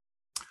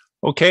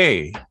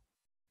Okay,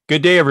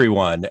 good day,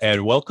 everyone,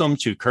 and welcome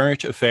to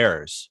Current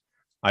Affairs.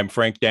 I'm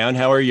Frank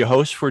Downhauer, your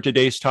host for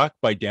today's talk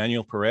by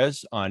Daniel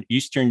Perez on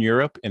Eastern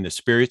Europe and the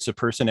Spirits of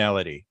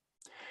Personality.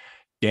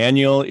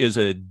 Daniel is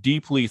a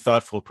deeply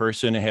thoughtful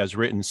person and has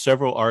written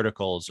several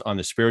articles on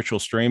the spiritual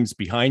streams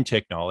behind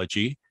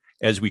technology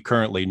as we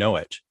currently know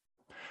it.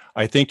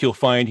 I think you'll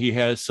find he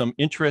has some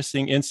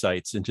interesting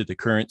insights into the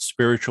current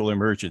spiritual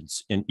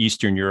emergence in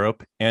Eastern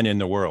Europe and in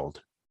the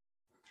world.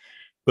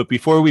 But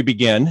before we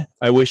begin,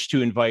 I wish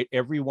to invite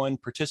everyone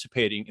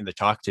participating in the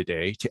talk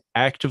today to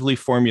actively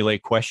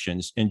formulate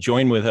questions and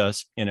join with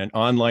us in an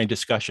online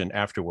discussion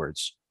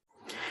afterwards.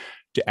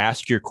 To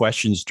ask your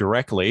questions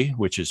directly,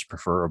 which is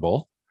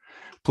preferable,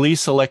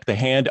 please select the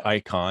hand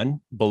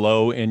icon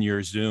below in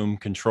your Zoom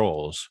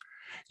controls.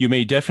 You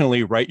may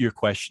definitely write your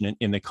question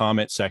in the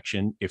comment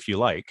section if you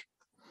like.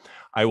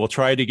 I will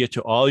try to get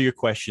to all your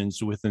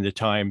questions within the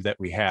time that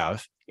we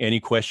have. Any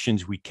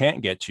questions we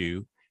can't get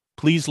to,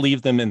 please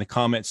leave them in the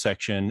comment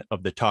section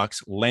of the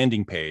talk's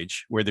landing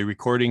page where the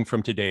recording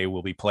from today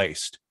will be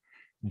placed.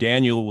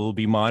 Daniel will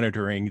be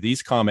monitoring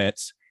these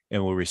comments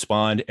and will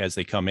respond as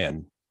they come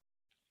in.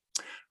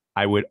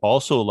 I would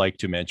also like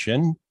to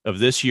mention of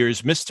this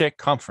year's Mystech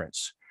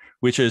Conference,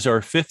 which is our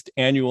 5th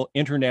annual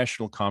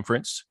international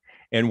conference,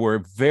 and we're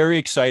very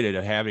excited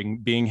of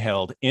being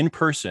held in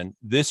person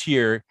this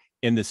year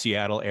in the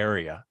Seattle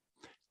area,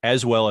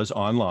 as well as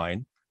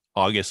online,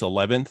 August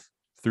 11th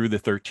through the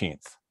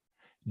 13th.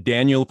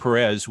 Daniel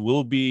Perez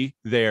will be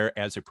there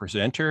as a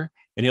presenter,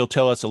 and he'll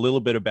tell us a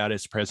little bit about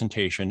his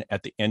presentation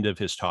at the end of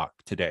his talk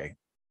today.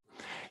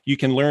 You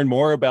can learn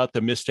more about the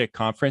Mystech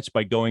Conference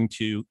by going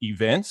to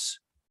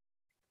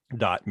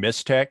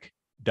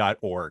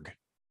events.mystech.org.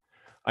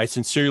 I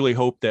sincerely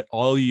hope that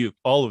all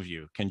of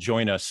you can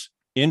join us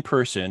in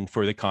person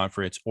for the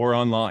conference or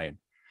online.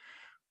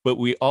 But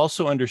we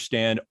also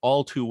understand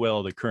all too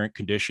well the current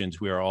conditions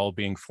we are all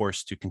being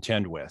forced to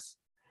contend with.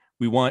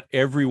 We want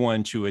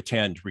everyone to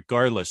attend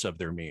regardless of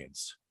their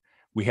means.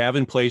 We have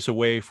in place a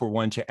way for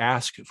one to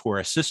ask for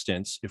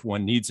assistance if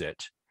one needs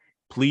it.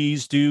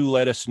 Please do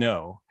let us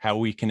know how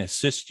we can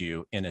assist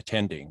you in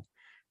attending.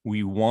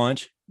 We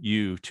want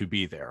you to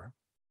be there.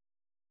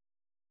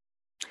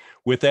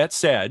 With that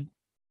said,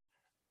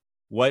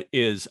 what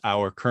is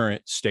our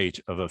current state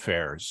of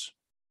affairs?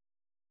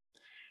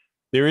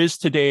 There is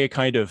today a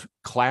kind of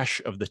clash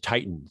of the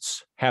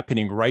titans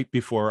happening right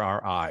before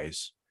our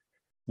eyes.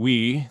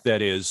 We,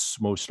 that is,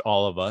 most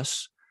all of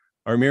us,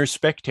 are mere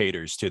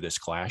spectators to this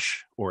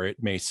clash, or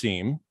it may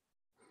seem.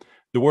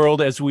 The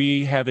world as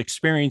we have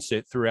experienced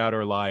it throughout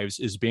our lives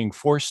is being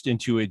forced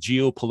into a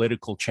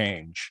geopolitical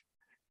change.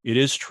 It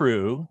is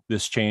true,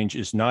 this change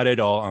is not at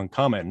all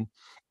uncommon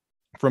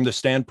from the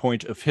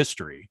standpoint of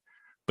history,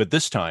 but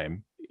this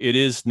time it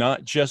is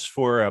not just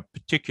for a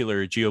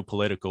particular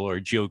geopolitical or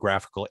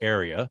geographical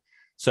area,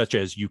 such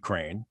as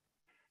Ukraine.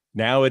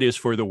 Now it is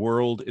for the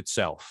world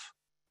itself.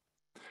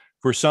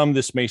 For some,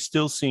 this may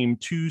still seem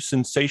too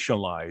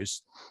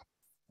sensationalized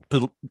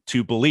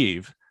to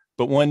believe,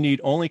 but one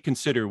need only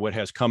consider what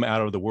has come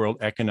out of the World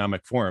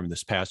Economic Forum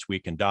this past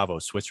week in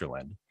Davos,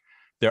 Switzerland.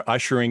 Their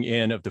ushering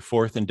in of the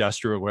fourth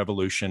industrial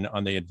revolution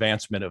on the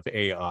advancement of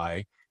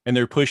AI and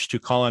their push to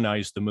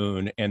colonize the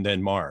moon and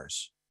then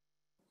Mars.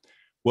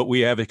 What we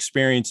have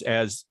experienced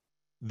as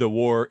the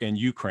war in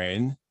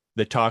Ukraine,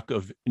 the talk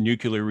of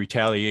nuclear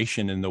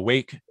retaliation in the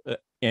wake,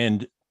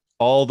 and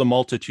all the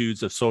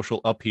multitudes of social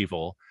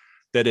upheaval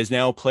that is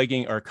now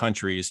plaguing our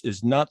countries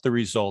is not the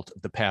result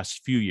of the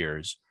past few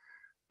years,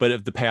 but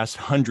of the past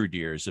 100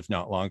 years, if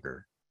not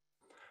longer.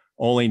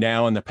 Only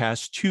now in the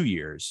past 2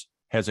 years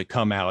has it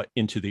come out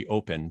into the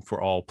open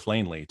for all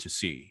plainly to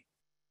see.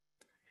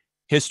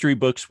 History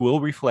books will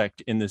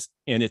reflect in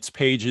its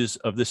pages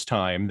of this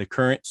time the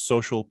current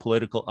social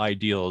political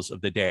ideals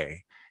of the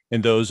day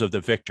and those of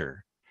the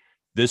victor.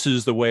 This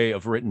is the way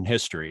of written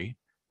history.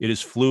 It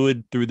is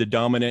fluid through the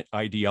dominant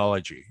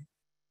ideology.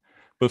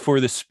 But for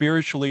the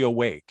spiritually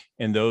awake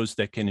and those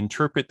that can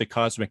interpret the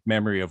cosmic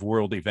memory of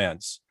world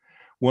events,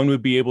 one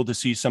would be able to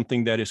see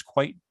something that is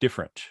quite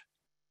different.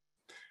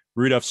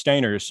 Rudolf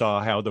Steiner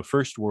saw how the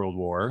First World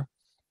War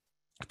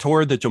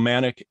tore the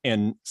Germanic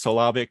and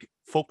Slavic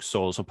folk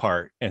souls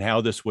apart, and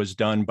how this was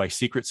done by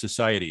secret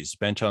societies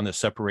bent on the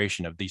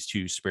separation of these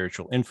two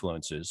spiritual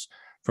influences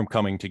from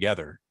coming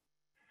together.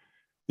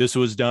 This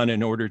was done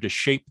in order to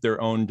shape their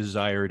own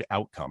desired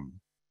outcome.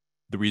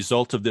 The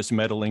result of this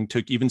meddling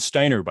took even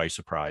Steiner by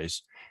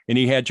surprise, and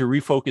he had to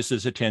refocus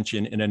his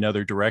attention in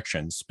another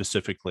direction,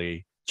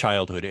 specifically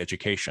childhood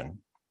education.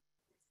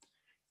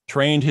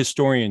 Trained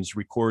historians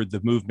record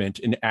the movement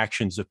and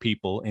actions of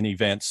people and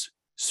events.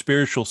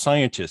 Spiritual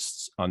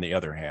scientists, on the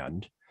other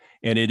hand,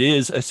 and it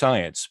is a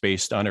science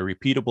based on a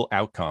repeatable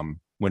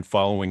outcome when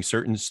following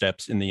certain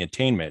steps in the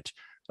attainment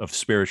of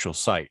spiritual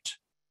sight.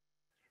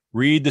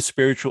 Read the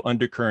spiritual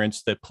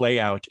undercurrents that play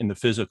out in the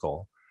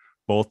physical,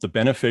 both the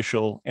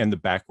beneficial and the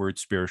backward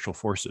spiritual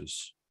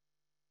forces.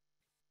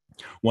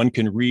 One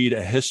can read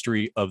a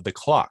history of the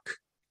clock,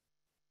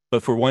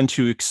 but for one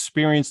to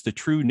experience the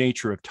true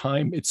nature of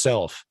time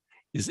itself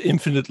is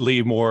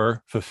infinitely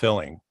more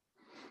fulfilling.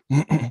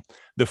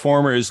 The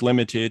former is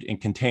limited and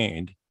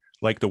contained,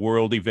 like the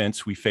world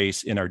events we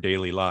face in our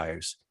daily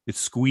lives. It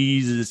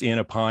squeezes in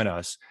upon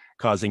us,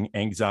 causing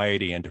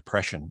anxiety and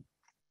depression.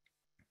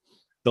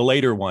 The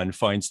later one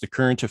finds the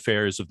current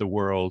affairs of the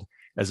world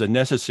as a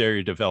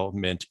necessary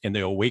development in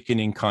the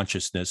awakening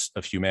consciousness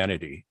of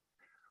humanity.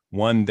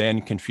 One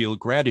then can feel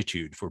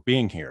gratitude for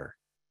being here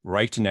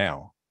right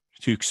now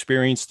to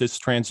experience this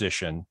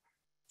transition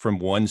from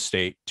one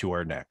state to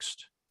our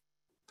next.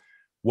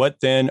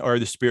 What then are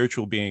the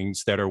spiritual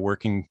beings that are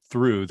working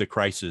through the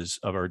crisis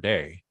of our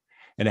day?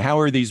 And how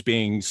are these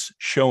beings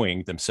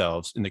showing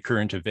themselves in the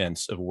current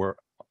events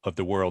of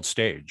the world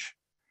stage?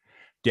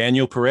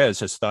 Daniel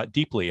Perez has thought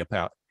deeply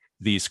about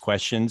these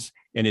questions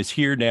and is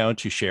here now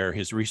to share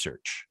his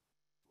research.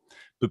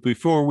 But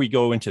before we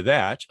go into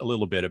that, a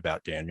little bit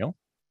about Daniel.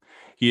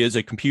 He is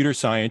a computer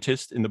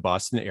scientist in the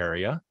Boston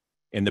area.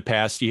 In the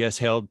past, he has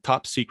held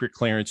top secret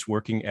clearance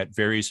working at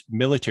various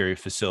military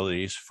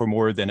facilities for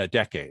more than a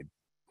decade.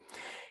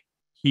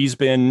 He's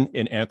been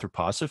an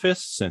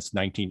anthroposophist since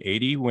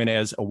 1980, when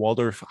as a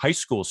Waldorf high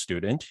school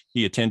student,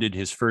 he attended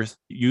his first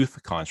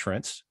youth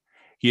conference.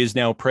 He is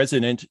now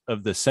president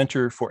of the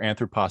Center for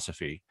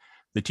Anthroposophy,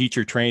 the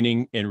teacher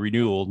training and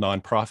renewal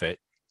nonprofit,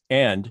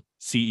 and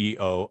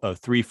CEO of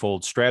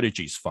Threefold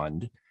Strategies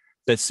Fund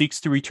that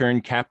seeks to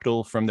return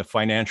capital from the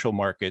financial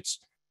markets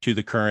to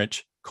the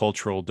current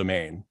cultural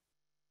domain.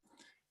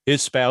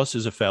 His spouse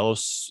is a fellow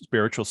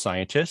spiritual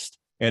scientist,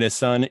 and his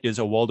son is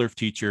a Waldorf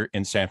teacher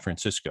in San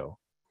Francisco.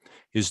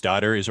 His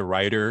daughter is a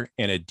writer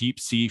and a deep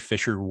sea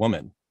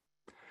fisherwoman.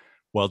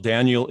 While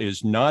Daniel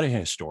is not a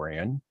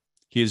historian,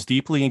 he is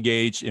deeply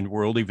engaged in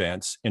world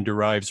events and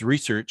derives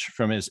research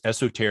from his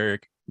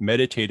esoteric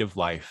meditative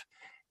life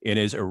and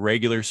is a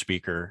regular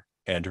speaker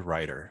and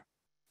writer.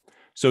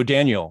 So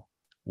Daniel,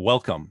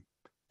 welcome.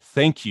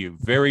 Thank you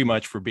very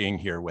much for being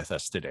here with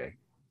us today.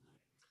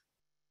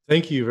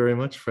 Thank you very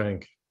much,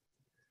 Frank.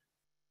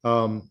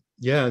 And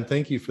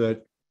thank you for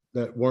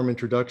that warm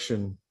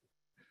introduction.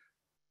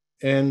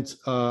 And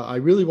I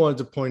really wanted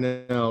to point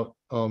out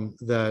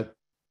that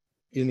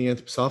in the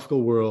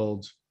anthroposophical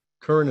world,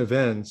 current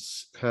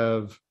events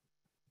have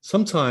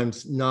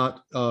sometimes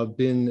not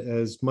been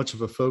as much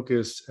of a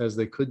focus as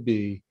they could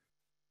be.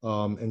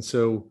 And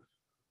so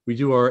we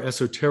do our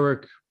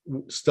esoteric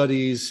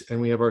studies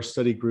and we have our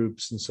study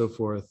groups and so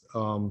forth.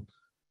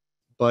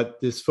 But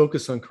this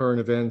focus on current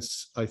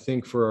events, I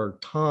think for our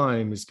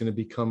time, is going to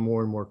become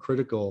more and more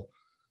critical.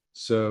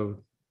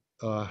 So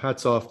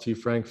hats off to you,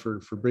 Frank,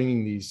 for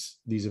bringing these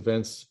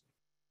events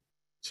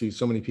to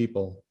so many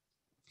people.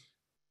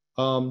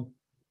 I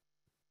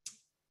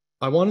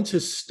wanted to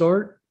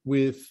start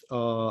with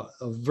a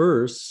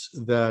verse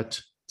that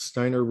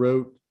Steiner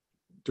wrote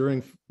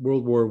during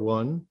World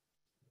War I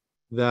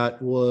that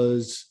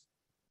was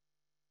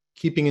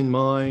keeping in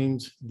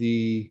mind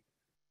the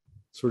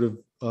sort of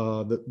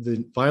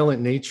the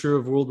violent nature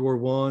of World War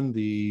I,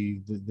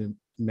 the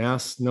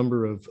mass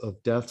number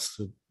of deaths,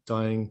 of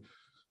dying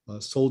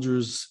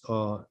soldiers,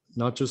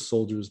 not just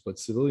soldiers, but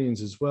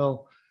civilians as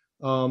well.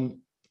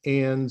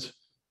 And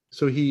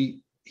so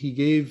he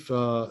gave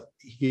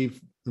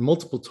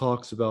multiple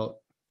talks about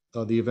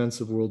the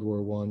events of World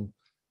War I,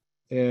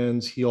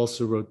 and he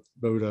also wrote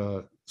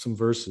some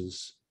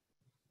verses.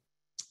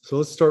 So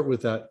let's start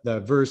with that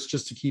verse,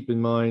 just to keep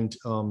in mind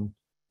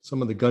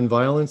some of the gun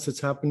violence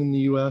that's happened in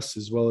the US,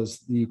 as well as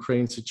the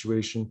Ukraine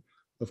situation,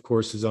 of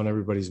course, is on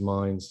everybody's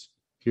minds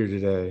here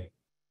today.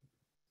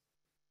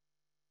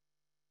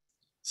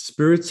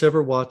 Spirits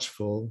ever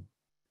watchful,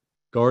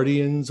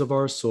 guardians of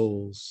our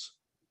souls,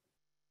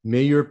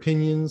 may your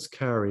opinions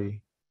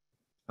carry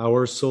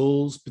our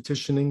souls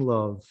petitioning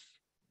love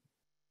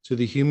to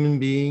the human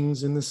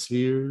beings in the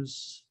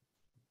spheres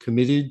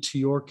committed to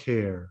your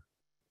care,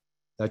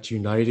 that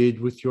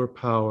united with your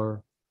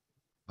power,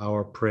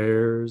 our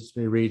prayers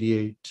may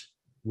radiate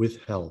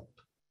with help.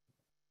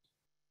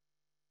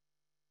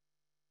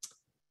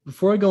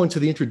 Before I go into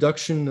the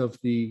introduction of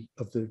the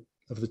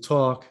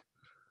talk,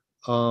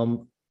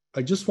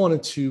 I just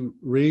wanted to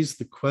raise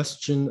the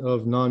question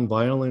of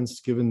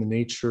nonviolence, given the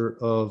nature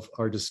of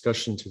our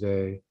discussion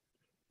today.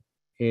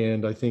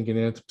 And I think in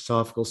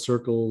anthroposophical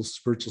circles,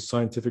 spiritual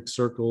scientific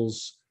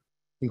circles,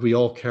 I think we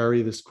all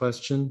carry this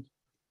question.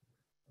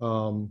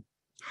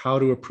 How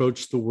to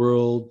approach the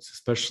world,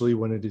 especially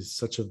when it is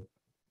such a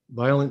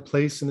violent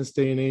place in this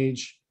day and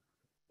age,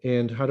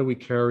 and how do we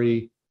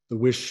carry the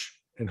wish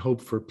and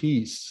hope for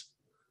peace?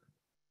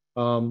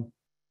 I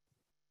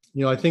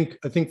think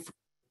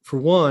for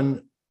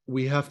one,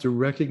 we have to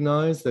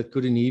recognize that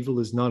good and evil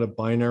is not a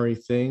binary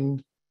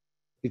thing.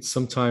 It's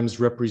sometimes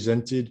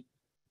represented,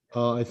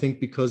 I think,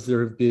 because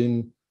there have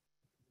been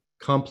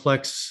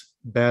complex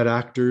bad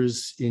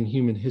actors in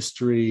human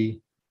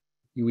history.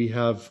 We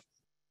have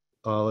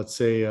let's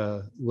say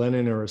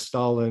Lenin or a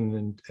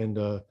Stalin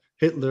and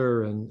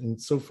Hitler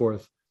and so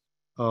forth.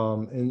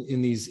 And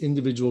in these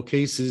individual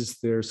cases,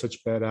 they're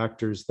such bad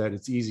actors that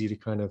it's easy to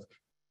kind of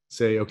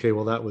say, okay,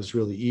 well, that was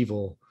really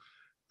evil.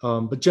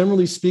 But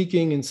generally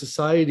speaking, in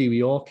society,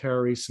 we all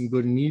carry some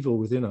good and evil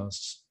within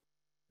us,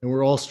 and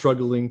we're all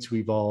struggling to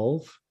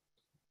evolve.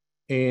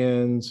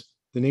 And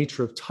the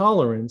nature of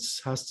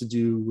tolerance has to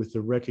do with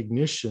the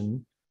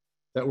recognition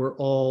that we're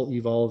all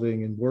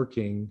evolving and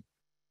working,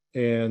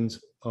 and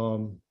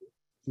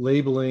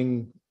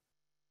labeling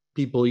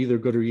people either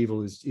good or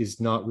evil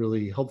is not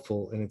really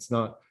helpful, and it's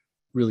not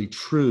really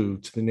true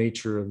to the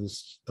nature of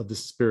the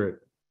spirit.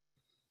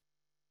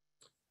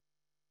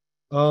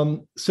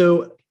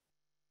 So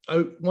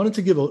I wanted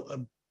to give a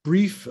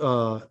brief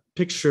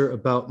picture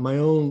about my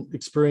own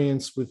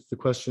experience with the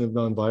question of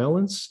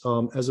nonviolence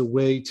as a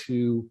way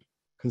to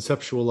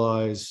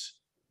conceptualize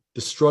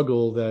the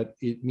struggle that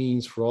it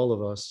means for all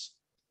of us.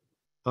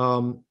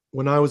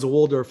 When I was a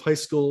Waldorf high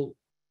school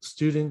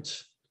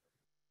student,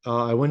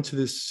 I went to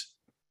this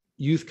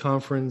youth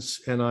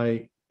conference, and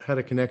I had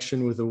a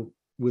connection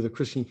with a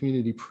Christian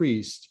community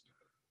priest.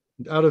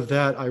 And out of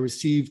that, I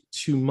received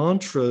two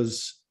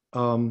mantras,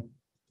 one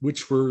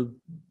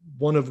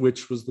of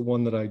which was the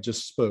one that I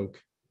just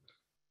spoke,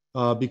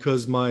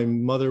 because my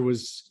mother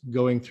was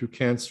going through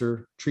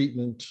cancer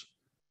treatment,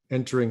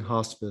 entering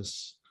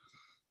hospice.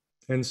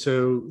 And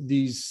so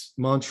these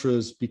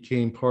mantras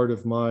became part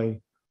of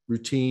my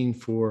routine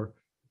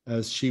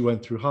as she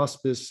went through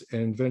hospice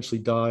and eventually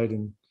died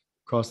and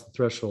crossed the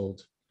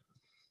threshold.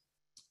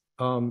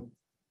 And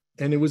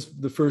it was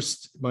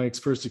my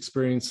first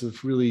experience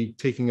of really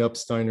taking up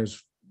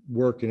Steiner's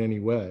work in any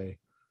way,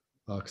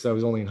 because I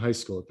was only in high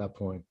school at that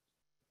point.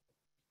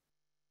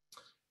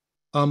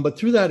 But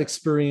through that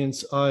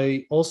experience,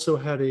 I also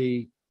had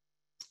a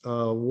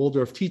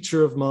Waldorf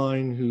teacher of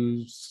mine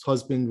whose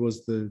husband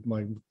was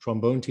my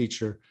trombone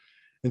teacher.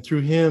 And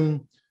through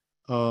him,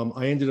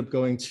 I ended up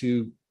going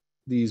to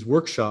these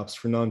workshops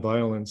for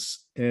nonviolence,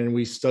 and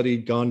we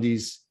studied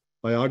Gandhi's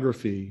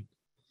biography.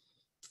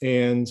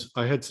 And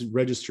I had to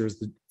register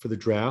for the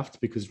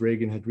draft because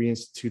Reagan had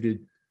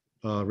reinstituted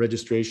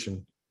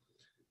registration.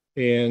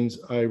 And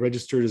I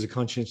registered as a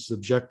conscientious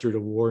objector to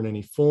war in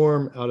any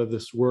form out of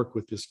this work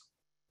with this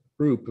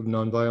group of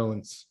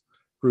nonviolence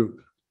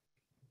group.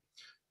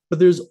 But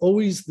there's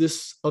always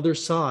this other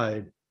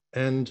side.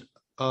 And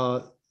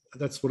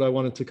that's what I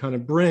wanted to kind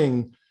of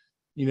bring.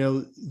 You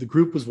know, the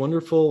group was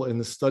wonderful and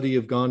the study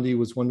of Gandhi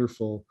was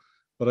wonderful,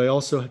 but I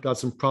also got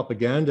some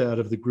propaganda out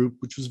of the group,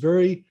 which was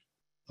very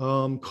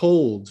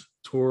cold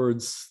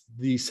towards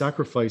the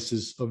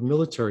sacrifices of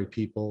military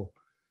people.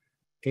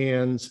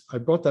 And I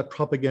brought that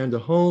propaganda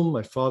home.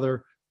 My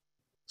father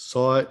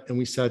saw it, and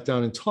we sat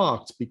down and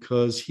talked,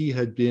 because he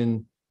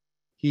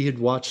had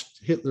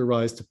watched Hitler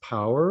rise to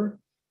power,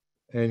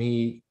 and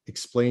he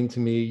explained to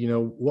me, you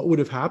know, what would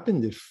have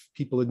happened if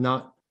people had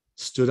not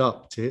stood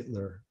up to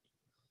Hitler.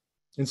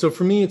 And so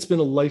for me, it's been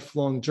a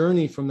lifelong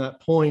journey from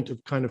that point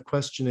of kind of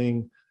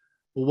questioning,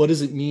 well, what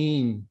does it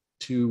mean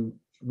to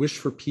wish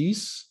for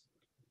peace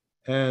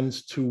and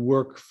to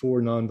work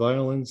for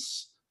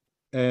nonviolence,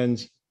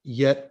 and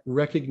yet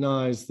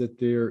recognize that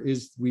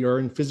we are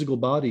in physical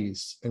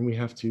bodies and we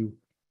have to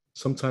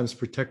sometimes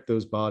protect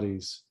those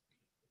bodies.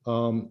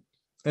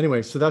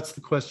 Anyway, so that's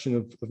the question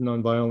of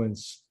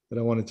nonviolence that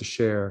I wanted to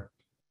share.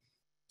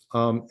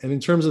 And in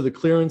terms of the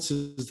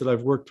clearances that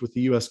I've worked with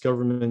the US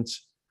government,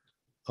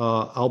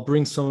 I'll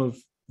bring some of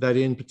that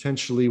in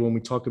potentially when we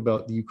talk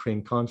about the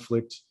Ukraine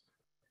conflict.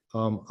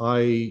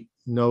 I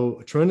know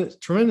a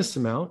tremendous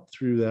amount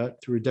through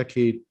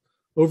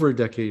over a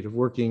decade of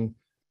working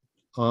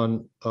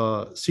on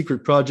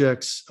secret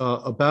projects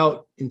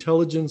about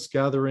intelligence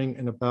gathering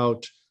and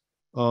about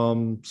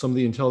some of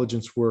the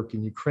intelligence work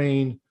in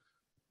Ukraine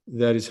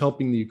that is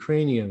helping the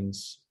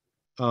Ukrainians.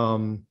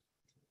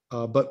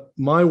 But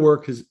my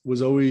work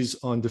was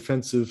always on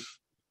defensive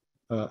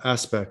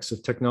aspects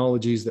of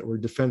technologies that were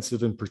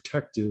defensive and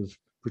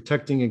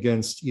protecting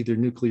against either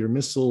nuclear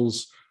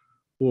missiles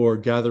or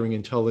gathering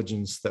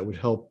intelligence that would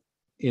help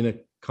in a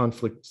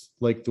conflict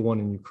like the one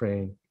in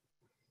Ukraine.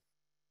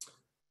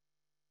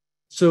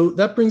 So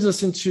that brings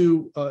us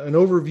into an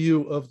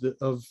overview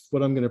of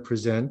what I'm going to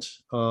present,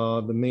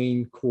 the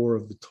main core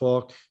of the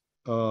talk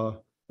I'd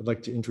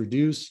like to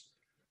introduce.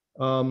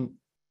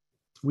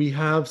 We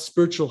have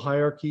spiritual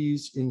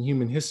hierarchies in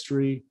human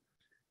history,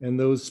 and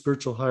those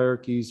spiritual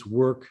hierarchies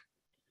work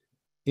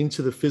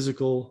into the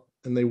physical,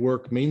 and they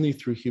work mainly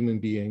through human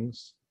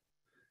beings.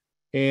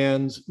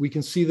 And we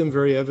can see them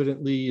very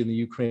evidently in the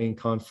Ukraine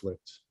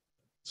conflict.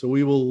 So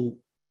we will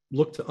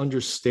look to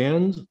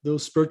understand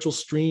those spiritual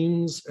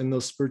streams and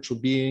those spiritual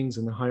beings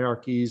and the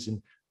hierarchies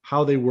and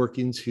how they work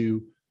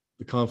into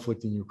the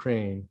conflict in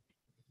Ukraine.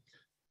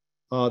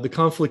 The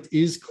conflict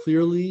is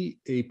clearly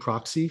a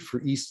proxy for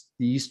the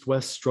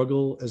East-West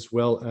struggle, as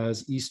well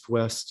as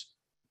East-West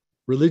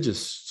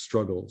religious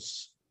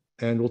struggles.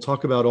 And we'll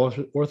talk about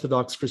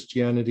Orthodox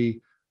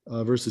Christianity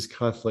versus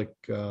Catholic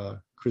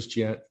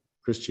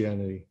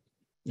Christianity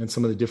and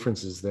some of the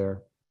differences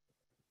there.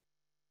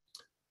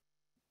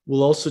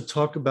 We'll also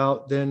talk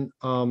about then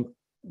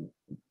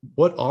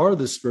what are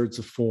the spirits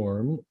of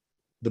form,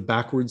 the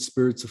backward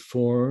spirits of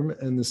form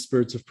and the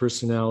spirits of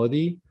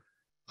personality.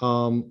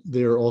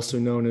 They're also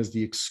known as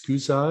the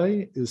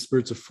Exusiai, the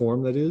spirits of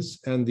form, that is,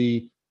 and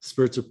the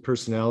spirits of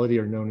personality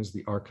are known as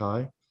the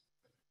Archai.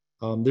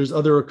 There's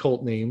other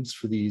occult names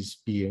for these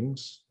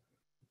beings,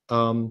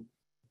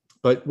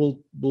 but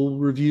we'll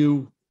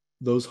review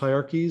those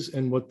hierarchies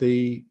and what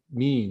they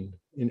mean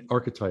in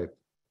archetype.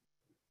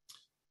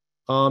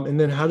 And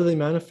then how do they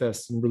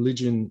manifest in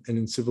religion and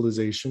in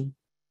civilization?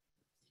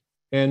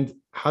 And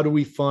how do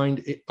we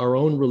find our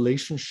own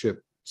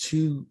relationship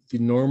to the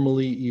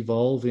normally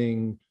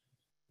evolving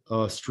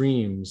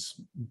streams,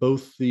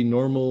 both the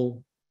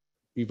normal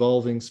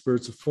evolving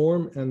spirits of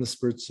form and the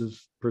spirits of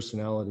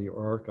personality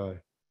or archai?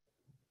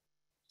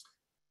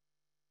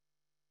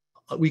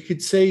 We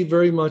could say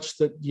very much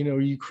that,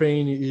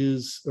 Ukraine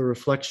is a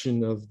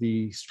reflection of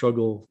the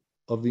struggle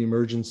of the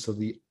emergence of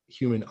the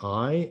human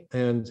eye.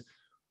 And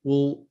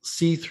we'll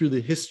see through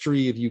the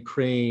history of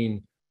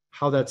Ukraine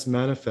how that's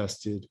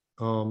manifested.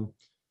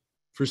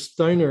 For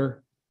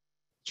Steiner,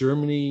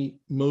 Germany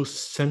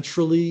most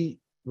centrally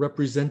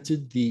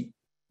represented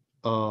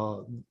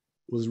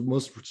was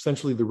most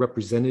centrally the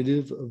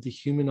representative of the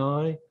human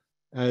eye,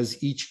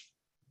 as each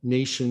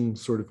nation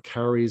sort of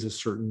carries a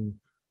certain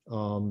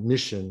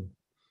mission.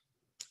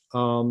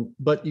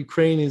 But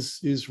Ukraine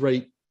is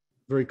right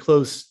very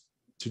close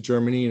to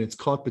Germany, and it's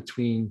caught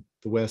between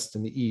the West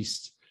and the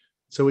East.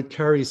 So it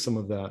carries some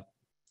of that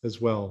as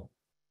well.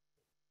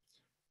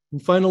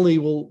 And finally,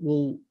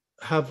 we'll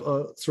have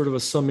a sort of a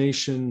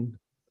summation,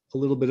 a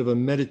little bit of a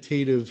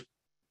meditative,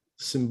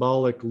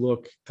 symbolic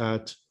look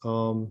at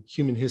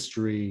human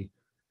history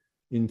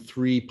in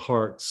 3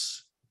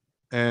 parts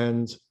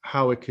and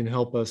how it can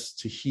help us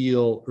to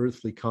heal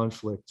earthly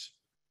conflict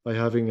by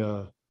having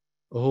a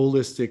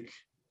holistic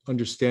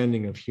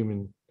understanding of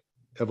human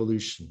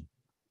evolution.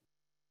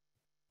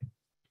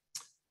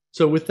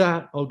 So with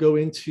that, I'll go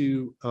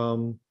into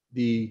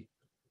the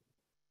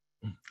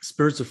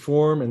spirits of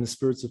form and the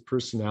spirits of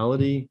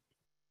personality,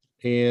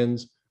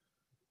 and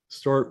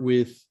start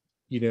with,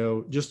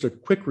 just a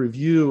quick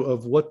review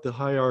of what the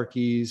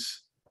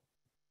hierarchies,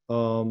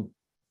 a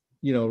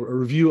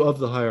review of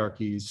the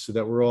hierarchies so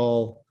that we're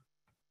all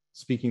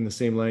speaking the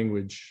same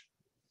language.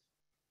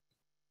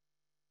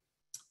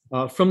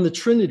 From the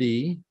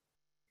Trinity,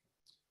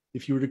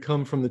 if you were to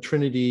come from the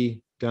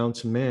Trinity down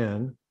to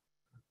man,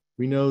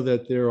 we know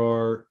that there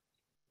are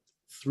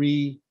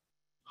 3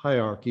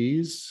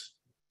 hierarchies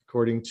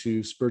according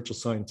to spiritual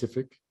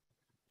scientific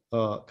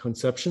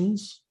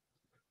conceptions.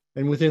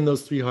 And within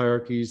those 3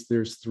 hierarchies,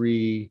 there's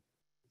 3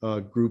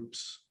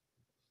 groups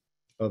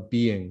of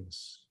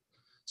beings.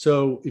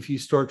 So if you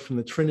start from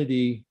the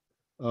Trinity,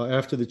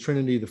 after the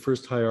Trinity, the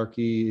first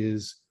hierarchy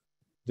is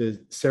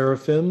the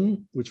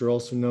seraphim, which are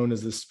also known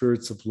as the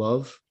spirits of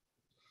love,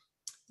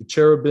 the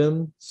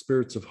cherubim,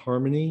 spirits of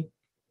harmony,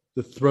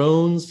 the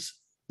thrones,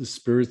 the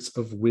spirits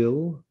of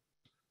will,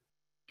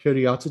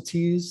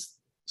 Karyatates,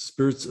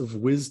 spirits of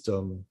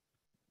wisdom,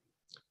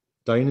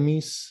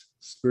 dynamis,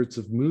 spirits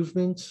of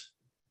movement.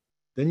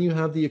 Then you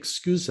have the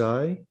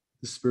Exusiai,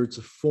 the spirits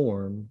of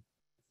form,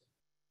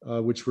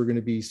 which we're going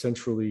to be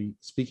centrally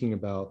speaking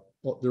about.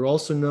 They're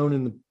also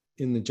known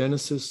in the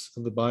Genesis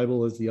of the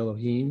Bible as the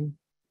Elohim.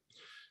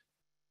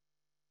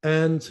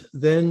 And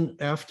then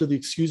after the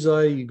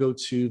Exusiai, you go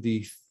to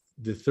the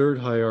third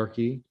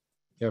hierarchy,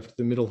 after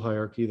the middle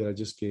hierarchy that I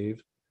just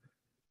gave.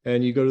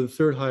 And you go to the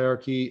third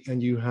hierarchy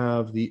and you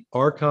have the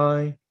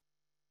Archai,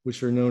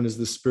 which are known as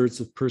the spirits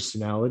of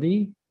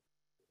personality,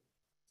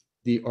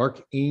 the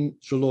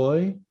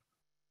archangeloi,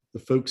 the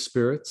folk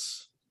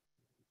spirits,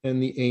 and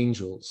the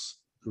angels,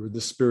 who are the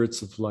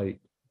spirits of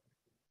light.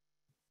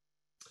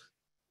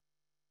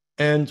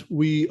 And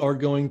we are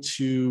going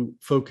to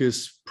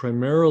focus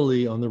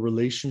primarily on the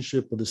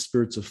relationship of the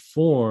spirits of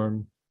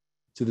form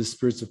to the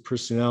spirits of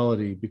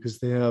personality, because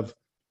they have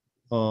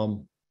a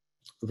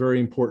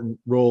very important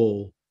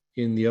role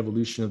in the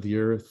evolution of the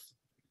earth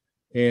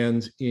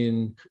and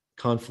in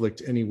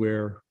conflict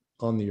anywhere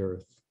on the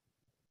earth.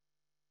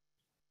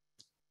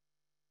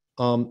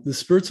 The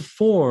spirits of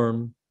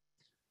form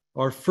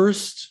are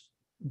first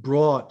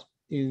brought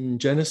in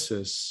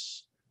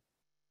Genesis.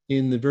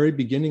 In the very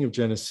beginning of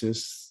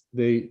Genesis,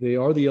 they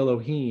are the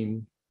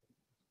Elohim,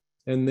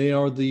 and they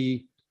are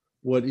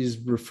what is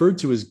referred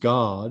to as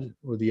God,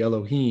 or the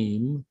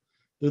Elohim.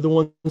 They're the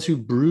ones who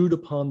brood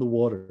upon the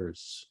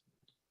waters.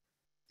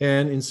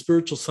 And in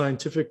spiritual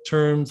scientific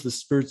terms, the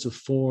spirits of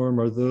form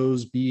are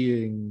those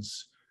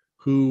beings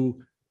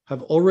who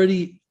have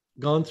already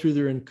gone through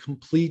their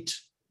incomplete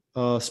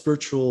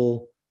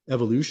spiritual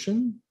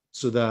evolution,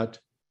 so that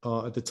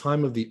at the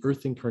time of the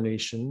earth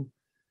incarnation,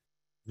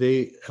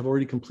 they have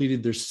already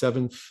completed their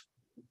 7th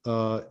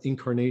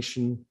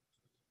incarnation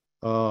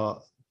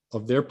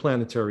of their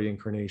planetary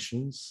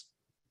incarnations.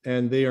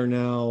 And they are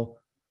now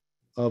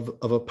of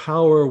a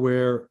power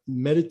where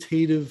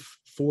meditative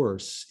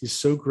force is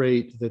so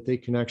great that they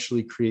can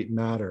actually create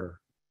matter.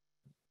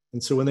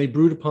 And so when they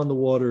brood upon the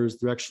waters,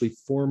 they're actually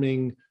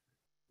forming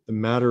the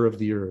matter of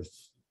the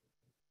earth.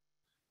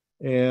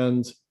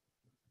 And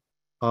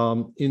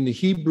in the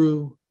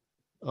Hebrew,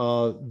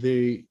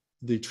 the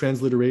the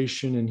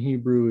transliteration in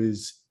Hebrew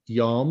is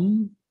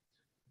yom,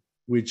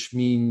 which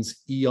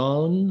means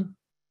eon,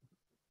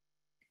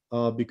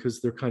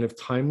 because they're kind of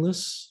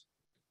timeless.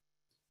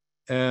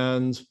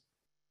 And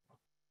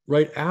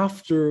right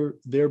after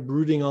their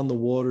brooding on the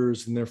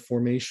waters and their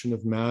formation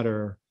of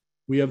matter,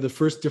 we have the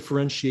first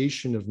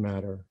differentiation of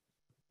matter,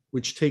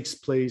 which takes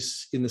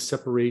place in the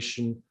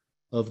separation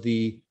of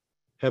the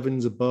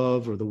heavens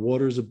above, or the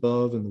waters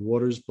above and the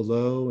waters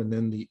below, and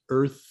then the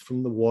earth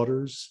from the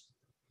waters.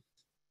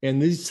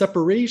 And this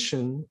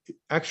separation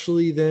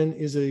actually then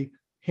is a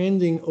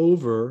handing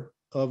over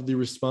of the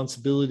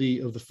responsibility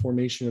of the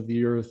formation of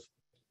the earth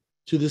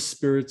to the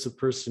spirits of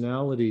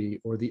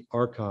personality, or the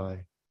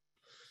Archai.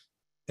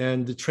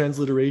 And the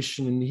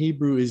transliteration in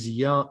Hebrew is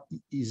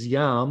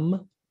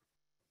yam,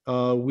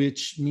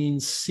 which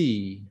means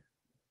sea.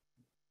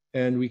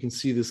 And we can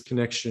see this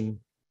connection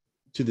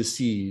to the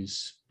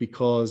seas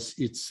because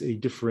it's a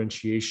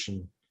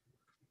differentiation.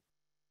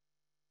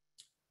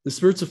 The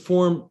spirits of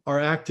form are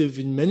active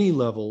in many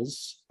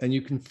levels, and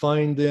you can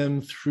find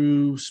them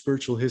through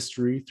spiritual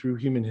history, through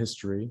human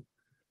history.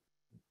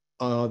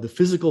 The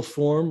physical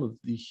form of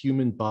the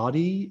human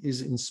body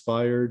is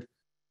inspired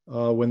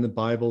when the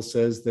Bible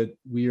says that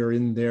we are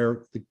in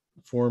the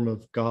form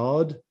of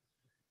God.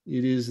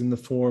 It is in the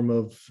form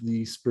of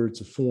the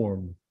spirits of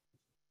form.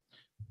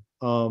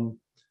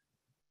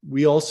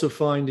 We also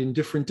find in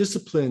different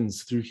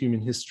disciplines through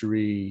human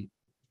history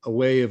a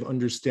way of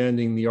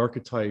understanding the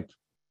archetype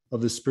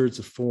of the spirits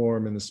of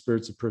form and the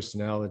spirits of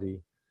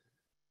personality,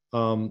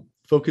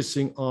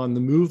 focusing on the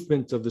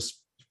movement of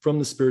from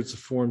the spirits of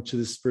form to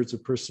the spirits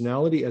of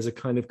personality as a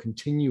kind of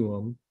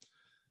continuum,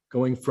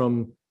 going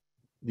from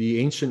the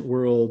ancient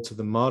world to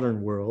the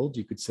modern world.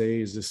 You could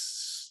say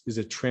is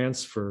a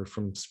transfer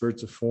from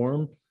spirits of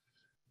form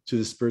to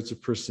the spirits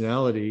of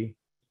personality.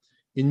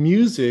 In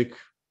music,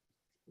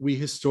 we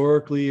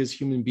historically, as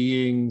human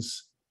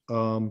beings,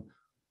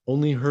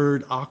 only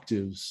heard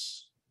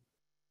octaves.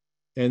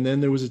 And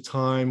then there was a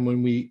time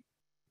when we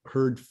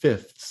heard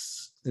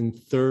fifths and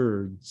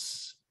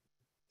thirds.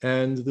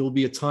 And there will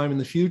be a time in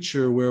the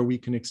future where we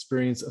can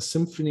experience a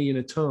symphony in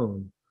a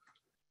tone.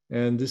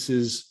 And this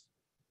is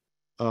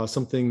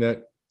something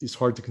that is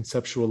hard to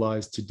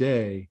conceptualize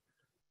today.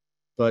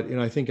 But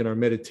I think in our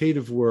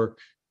meditative work,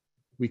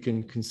 we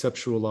can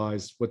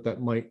conceptualize what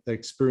that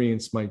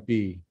experience might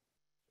be.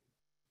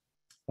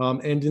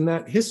 And in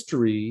that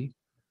history,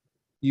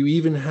 you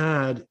even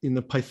had in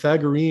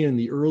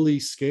the early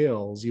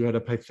scales, you had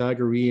a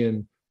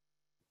Pythagorean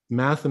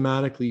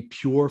mathematically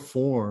pure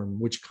form,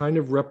 which kind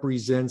of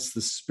represents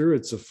the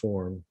spirits of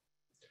form.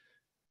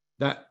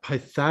 That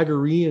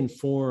Pythagorean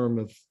form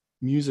of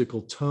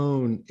musical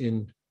tone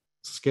in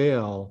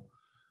scale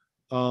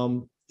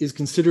is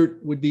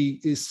considered,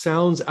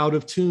 sounds out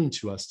of tune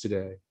to us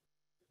today.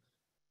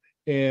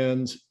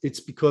 And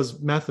it's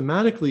because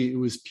mathematically it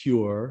was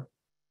pure.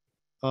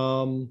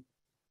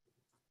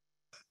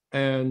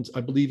 And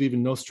I believe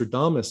even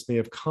Nostradamus may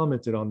have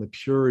commented on the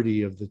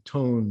purity of the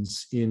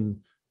tones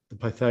in the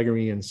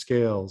Pythagorean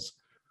scales.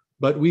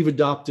 But we've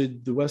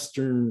adopted the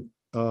Western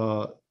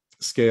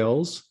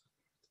scales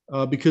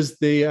because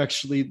they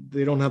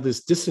don't have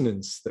this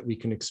dissonance that we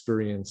can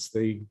experience.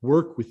 They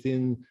work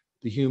within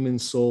the human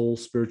soul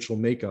spiritual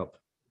makeup.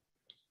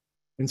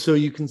 And so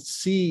you can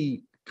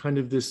see kind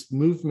of this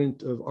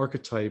movement of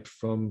archetype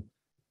from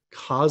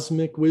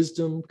cosmic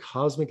wisdom,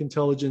 cosmic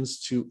intelligence,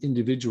 to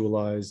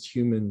individualized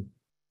human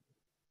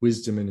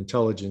wisdom and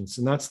intelligence.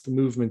 And that's the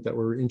movement that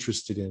we're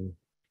interested in.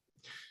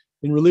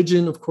 In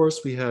religion, of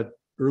course, we had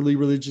early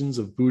religions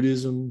of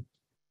Buddhism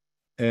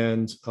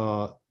and,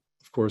 of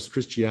course,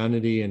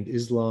 Christianity and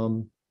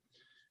Islam.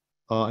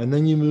 And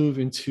then you move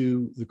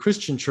into the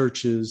Christian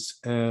churches,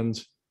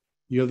 and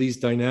you have these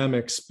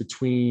dynamics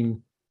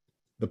between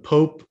the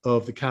Pope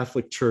of the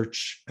Catholic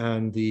Church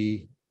and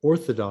the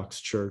Orthodox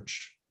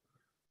Church,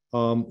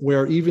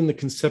 where even the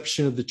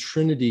conception of the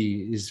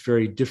Trinity is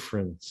very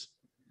different.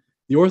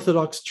 The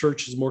Orthodox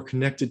Church is more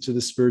connected to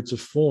the spirits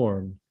of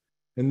form,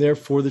 and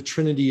therefore the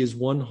Trinity is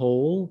one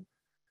whole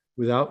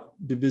without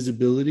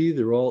divisibility.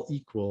 They're all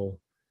equal.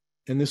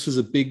 And this was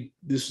a big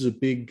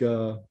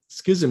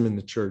schism in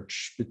the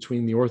church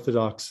between the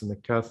Orthodox and the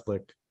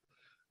Catholic,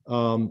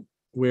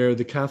 where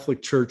the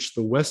Catholic Church,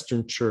 the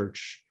Western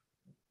Church,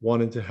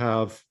 wanted to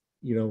have,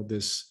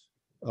 this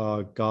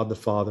God the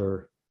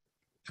Father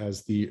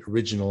as the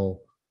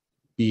original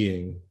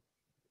being.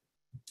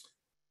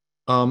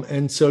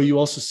 And so you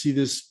also see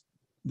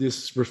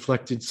this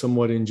reflected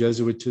somewhat in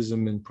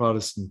Jesuitism and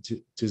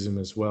Protestantism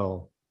as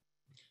well,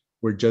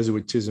 where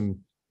Jesuitism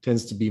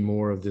tends to be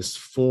more of this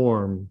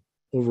form,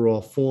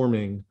 overall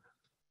forming,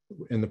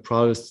 and the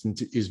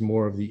Protestant is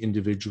more of the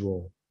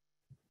individual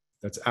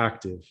that's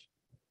active.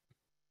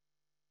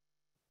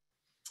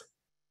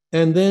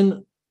 And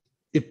then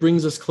it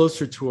brings us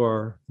closer to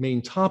our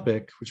main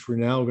topic, which we're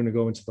now going to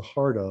go into the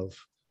heart of,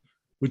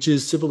 which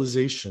is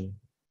civilization.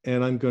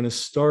 And I'm going to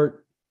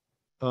start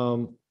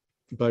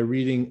by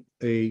reading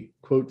a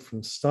quote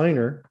from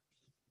Steiner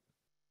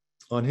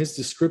on his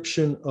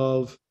description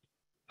of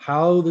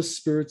how the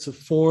spirits of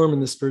form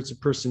and the spirits of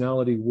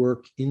personality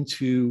work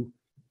into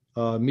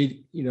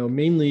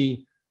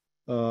mainly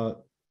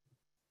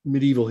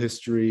medieval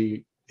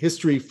history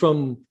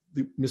from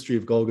the mystery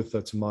of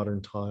Golgotha to modern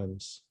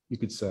times, you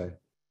could say.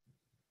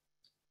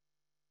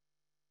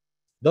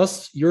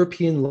 Thus,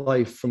 European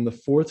life from the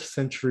 4th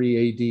century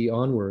AD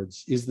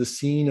onwards is the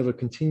scene of a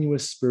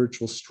continuous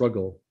spiritual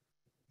struggle.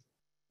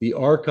 The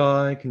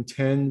Archai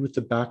contend with the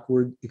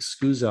backward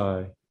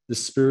Exusiai, the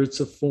spirits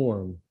of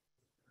form,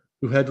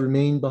 who had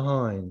remained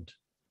behind,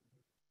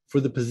 for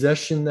the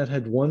possession that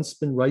had once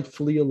been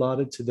rightfully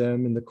allotted to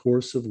them in the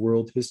course of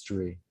world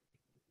history.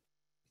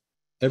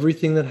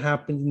 Everything that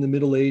happened in the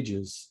Middle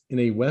Ages in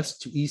a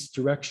west to east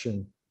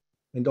direction,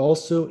 and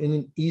also in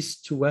an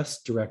east to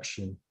west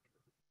direction,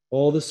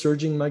 all the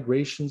surging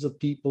migrations of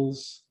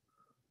peoples,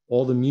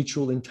 all the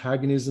mutual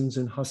antagonisms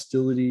and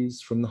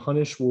hostilities from the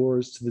Hunnish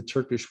Wars to the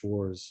Turkish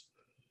Wars,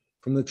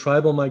 from the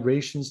tribal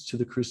migrations to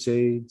the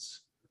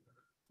Crusades,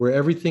 where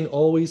everything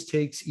always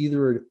takes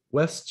either a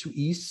west to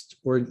east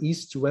or an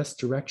east to west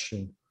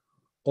direction.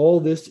 All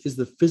this is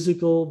the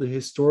physical, the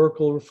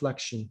historical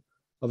reflection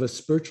of a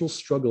spiritual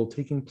struggle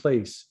taking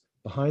place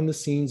behind the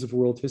scenes of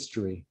world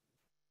history.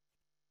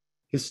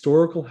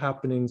 Historical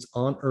happenings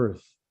on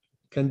earth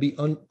can be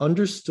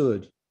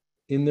understood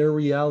in their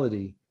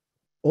reality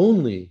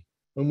only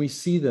when we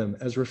see them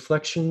as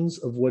reflections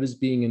of what is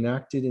being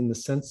enacted in the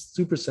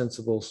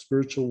supersensible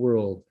spiritual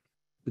world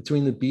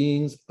between the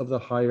beings of the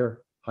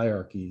higher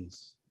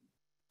hierarchies.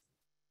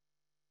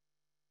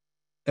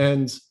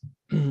 And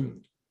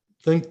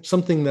think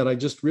something that I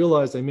just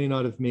realized I may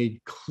not have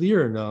made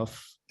clear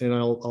enough, and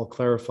I'll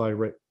clarify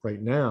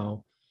right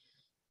now,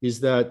 is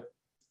that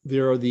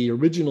there are the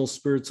original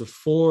spirits of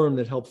form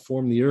that helped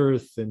form the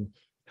earth and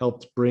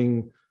helped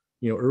bring,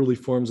 early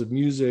forms of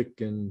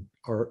music and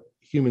our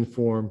human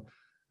form.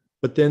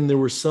 But then there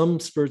were some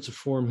spirits of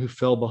form who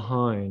fell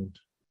behind,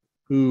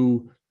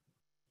 who,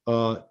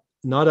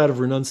 not out of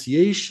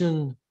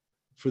renunciation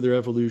for their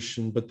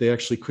evolution, but they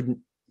actually couldn't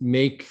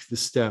make the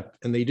step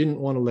and they didn't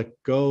want to let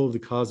go of the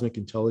cosmic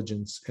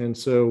intelligence. And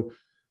so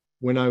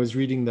when I was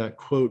reading that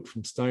quote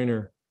from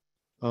Steiner,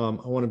 I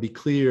want to be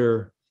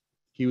clear,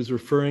 he was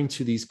referring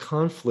to these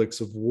conflicts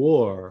of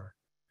war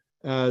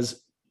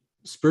as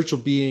spiritual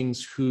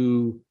beings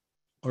who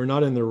are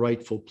not in their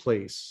rightful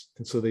place.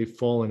 And so they've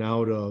fallen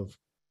out of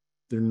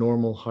their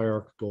normal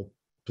hierarchical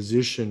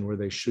position where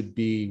they should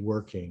be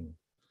working.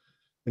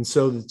 And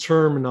so the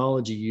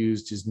terminology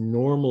used is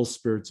normal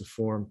spirits of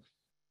form,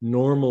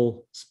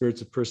 normal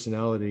spirits of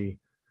personality,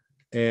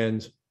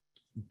 and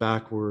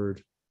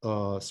backward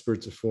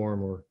spirits of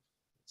form or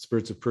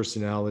spirits of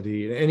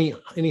personality.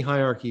 Any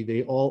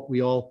hierarchy,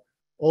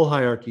 all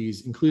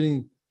hierarchies,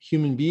 including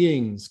human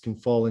beings, can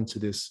fall into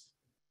this,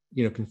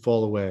 can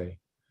fall away,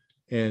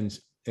 and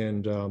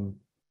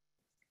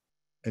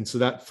so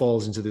that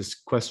falls into this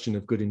question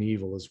of good and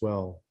evil as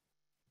well.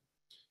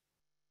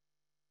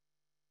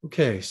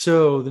 Okay,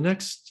 so the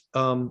next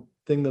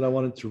thing that I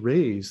wanted to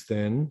raise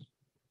then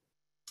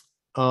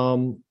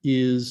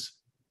is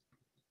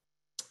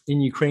in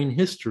Ukraine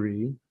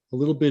history, a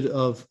little bit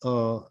of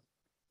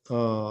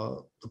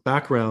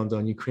background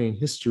on Ukraine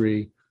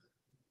history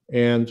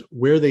and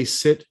where they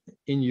sit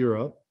in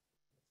Europe.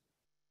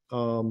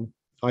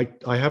 I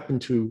happen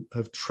to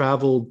have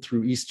traveled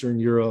through Eastern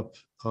Europe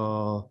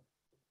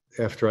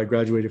after I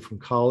graduated from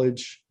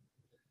college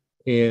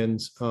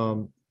and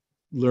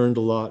learned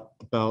a lot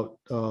about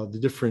the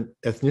different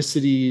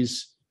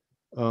ethnicities,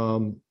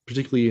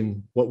 particularly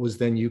in what was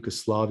then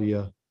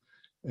Yugoslavia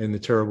and the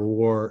terrible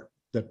war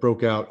that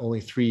broke out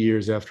only 3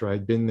 years after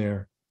I'd been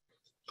there.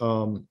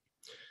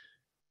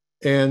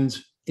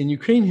 And in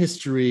Ukraine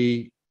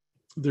history,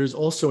 there's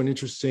also an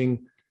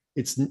interesting,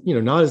 it's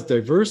not as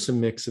diverse a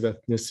mix of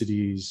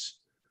ethnicities,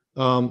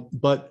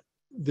 but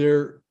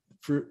there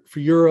for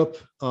Europe,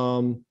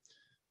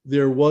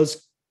 there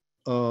was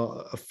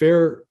a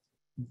fair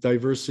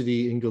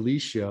diversity in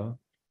Galicia.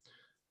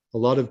 A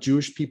lot of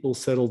Jewish people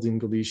settled in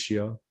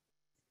Galicia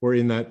or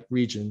in that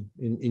region,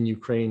 in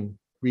Ukraine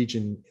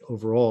region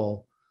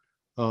overall,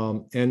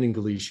 and in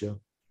Galicia.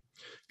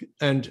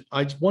 And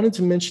I wanted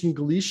to mention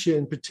Galicia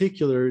in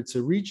particular. It's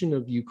a region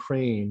of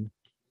Ukraine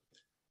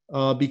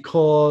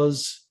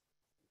because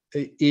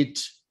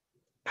it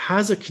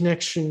has a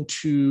connection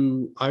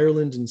to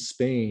Ireland and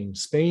Spain.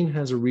 Spain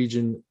has a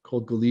region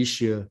called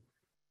Galicia.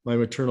 My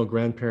maternal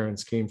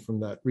grandparents came from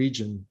that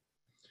region.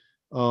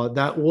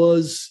 That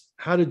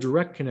had a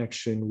direct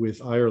connection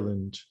with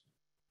Ireland,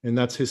 and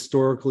that's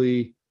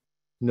historically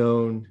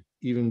known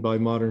even by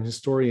modern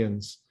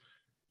historians.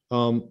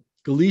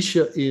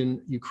 Galicia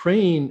in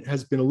Ukraine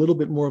has been a little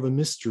bit more of a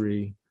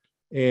mystery,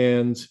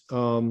 and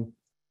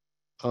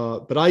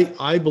but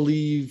I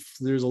believe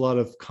there's a lot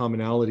of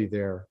commonality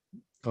there.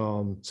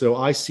 So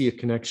I see a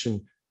connection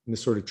in the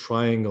sort of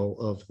triangle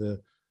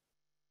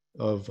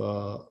of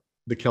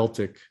the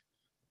Celtic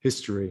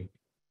history.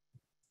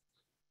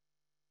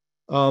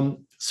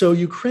 So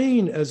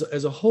Ukraine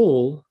as a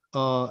whole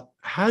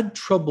had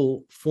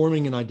trouble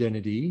forming an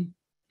identity.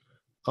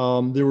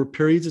 There were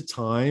periods of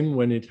time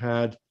when it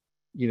had,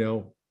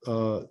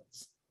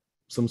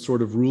 some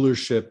sort of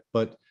rulership,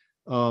 but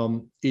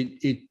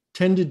it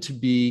tended to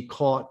be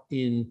caught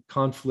in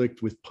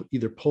conflict with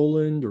either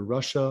Poland or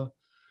Russia,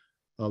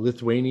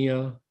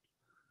 Lithuania.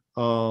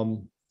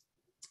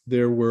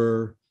 There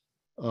were,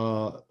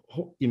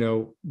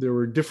 there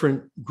were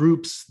different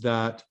groups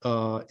that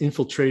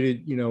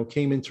infiltrated,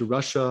 came into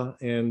Russia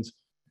and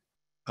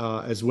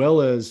as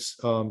well as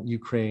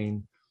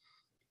Ukraine.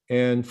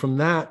 And from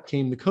that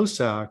came the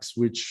Cossacks,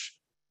 which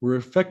were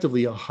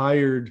effectively a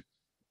hired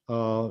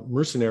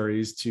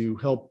mercenaries to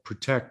help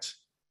protect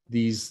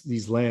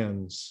these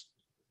lands.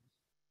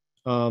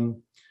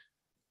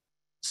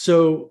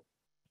 So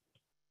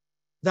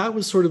that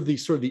was sort of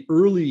the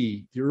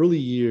early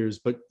years,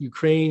 but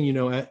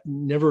Ukraine,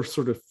 never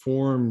sort of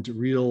formed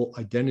real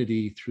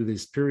identity through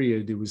this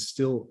period. It was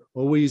still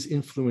always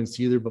influenced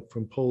either but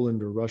from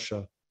Poland or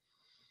Russia.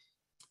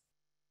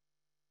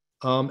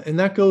 And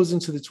that goes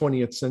into the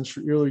 20th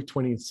century, early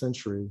 20th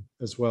century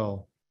as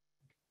well.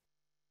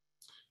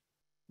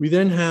 We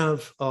then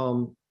have,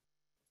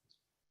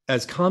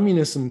 as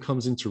communism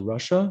comes into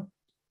Russia,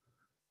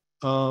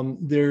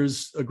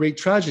 there's a great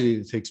tragedy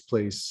that takes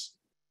place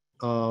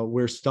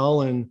where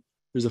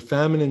there's a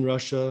famine in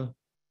Russia,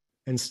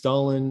 and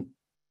Stalin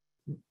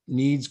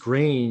needs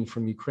grain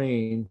from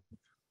Ukraine.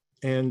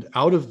 And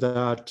out of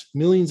that,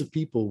 millions of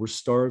people were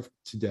starved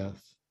to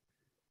death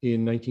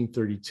in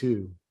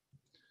 1932.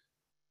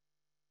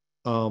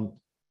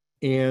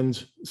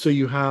 And so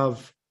you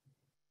have,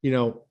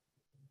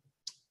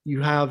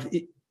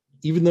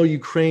 even though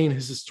Ukraine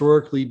has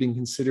historically been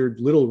considered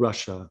little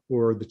Russia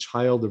or the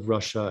child of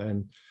Russia,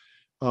 and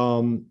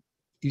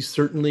you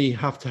certainly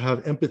have to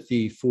have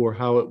empathy for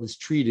how it was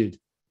treated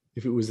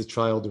if it was a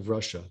child of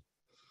Russia.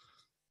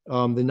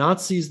 The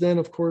Nazis then,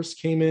 of course,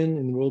 came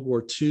in World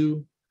War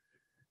II.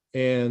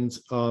 And,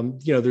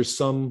 there's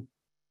some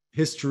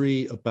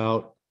history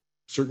about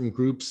certain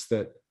groups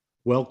that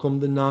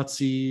welcomed the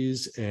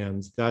Nazis,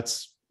 and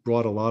that's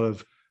brought a lot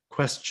of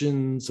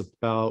questions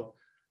about,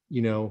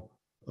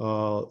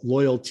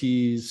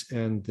 loyalties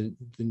and the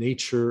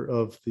nature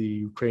of the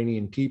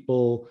Ukrainian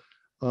people.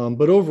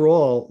 But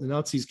overall, the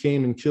Nazis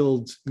came and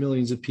killed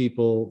millions of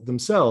people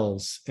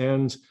themselves.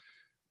 And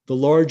the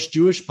large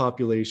Jewish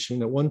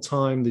population, at one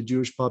time, the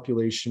Jewish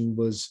population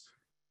was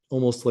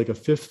almost like a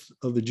fifth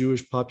of the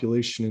Jewish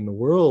population in the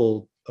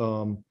world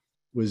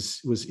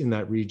was in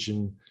that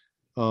region.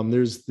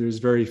 There's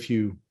very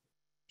few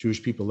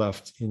Jewish people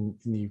left in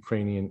the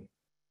Ukrainian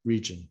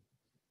region.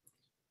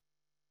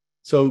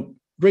 So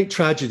great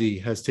tragedy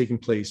has taken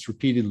place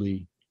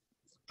repeatedly.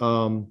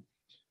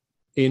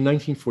 In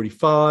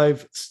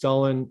 1945,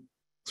 Stalin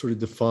sort of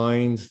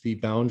defined the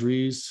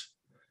boundaries,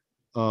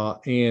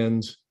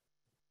 and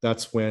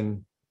that's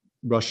when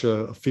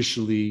Russia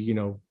officially,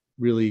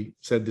 really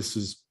said this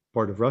is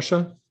part of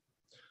Russia.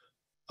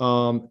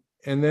 And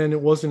then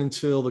it wasn't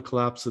until the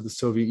collapse of the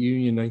Soviet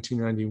Union in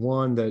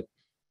 1991 that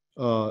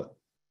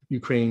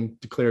Ukraine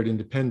declared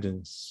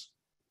independence.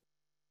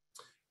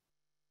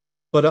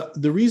 But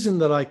the reason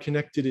that I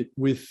connected it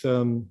with,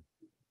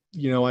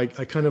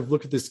 I kind of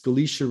look at this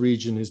Galicia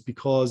region is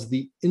because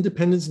the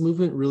independence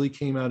movement really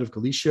came out of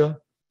Galicia.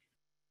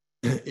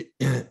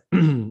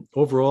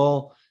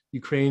 Overall,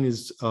 Ukraine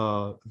is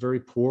a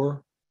very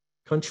poor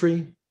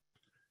country.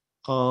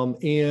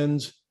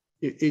 And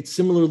it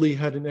similarly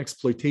had an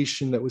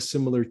exploitation that was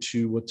similar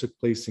to what took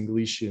place in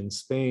Galicia in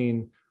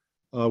Spain,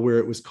 where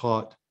it was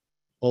caught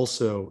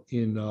also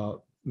in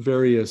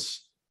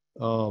various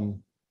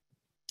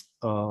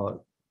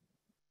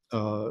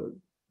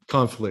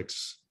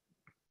conflicts.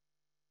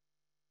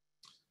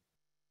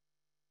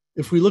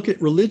 If we look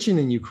at religion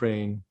in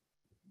Ukraine,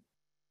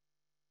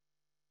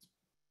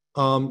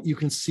 you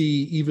can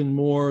see even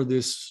more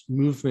this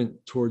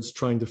movement towards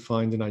trying to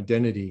find an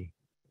identity.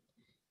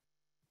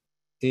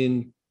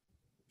 In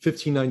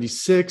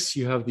 1596,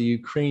 you have the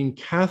Ukraine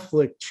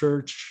Catholic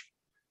Church,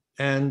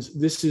 and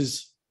this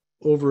is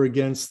over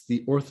against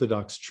the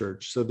Orthodox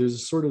Church. So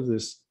there's sort of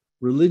this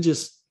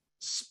religious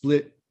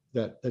split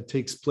that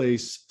takes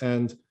place,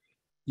 and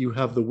you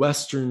have the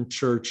Western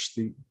Church.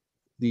 The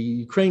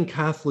Ukraine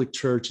Catholic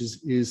Church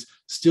is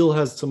still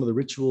has some of the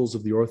rituals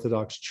of the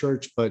Orthodox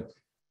Church, but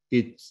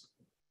it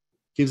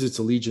gives its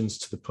allegiance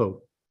to the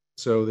Pope.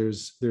 So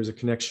there's a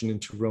connection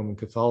into Roman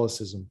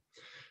Catholicism.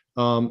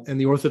 And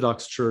the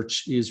Orthodox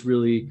Church is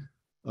really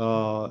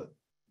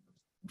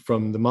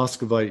from the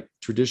Muscovite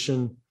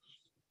tradition,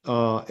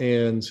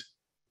 and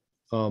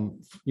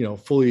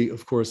fully,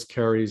 of course,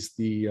 carries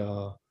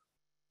the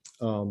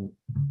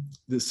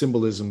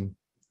symbolism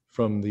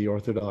from the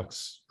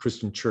Orthodox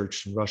Christian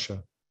Church in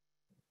Russia.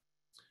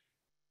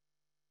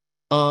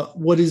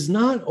 What is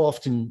not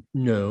often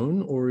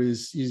known, or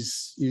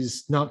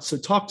is not so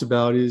talked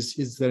about,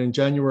 is that in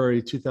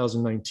January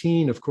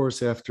 2019, of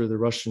course, after the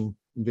Russian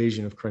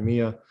invasion of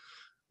Crimea,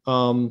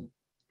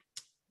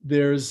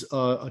 there's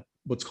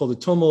what's called a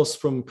Tomos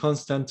from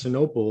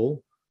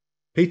Constantinople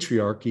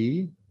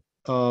Patriarchy,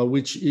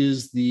 which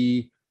is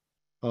the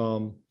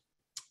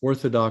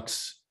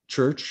Orthodox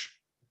church,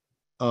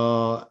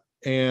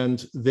 and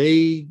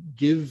they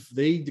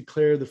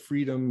declare the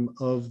freedom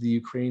of the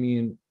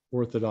Ukrainian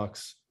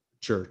Orthodox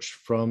Church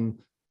from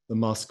the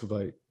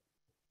Muscovite.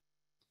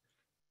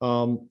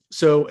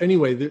 So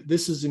anyway,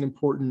 this is an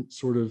important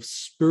sort of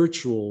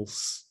spiritual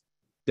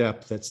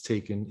step that's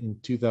taken in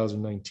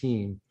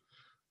 2019,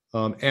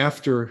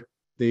 after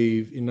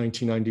in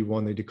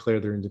 1991, they declare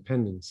their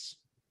independence.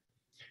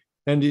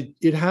 And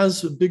it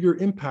has a bigger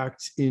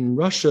impact in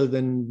Russia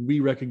than we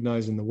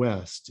recognize in the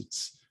West.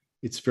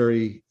 It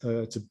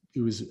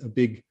was a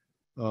big,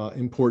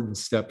 important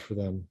step for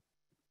them.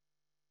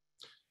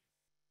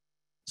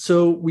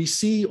 So we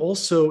see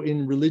also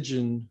in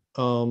religion,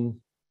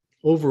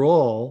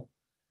 overall,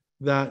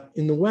 that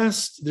in the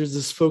West, there's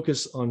this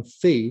focus on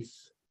faith,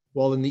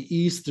 while in the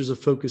East, there's a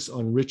focus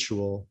on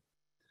ritual.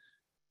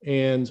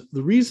 And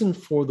the reason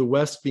for the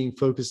West being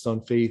focused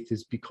on faith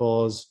is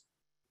because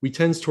we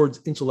tend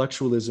towards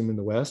intellectualism in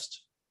the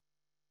West.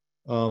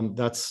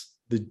 That's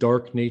the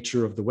dark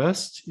nature of the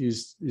West,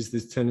 is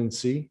this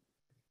tendency.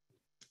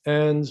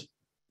 And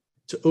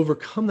to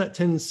overcome that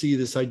tendency,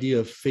 this idea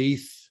of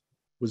faith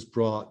was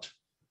brought,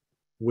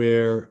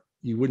 where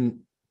you wouldn't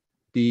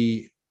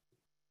be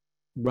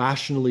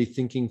rationally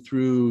thinking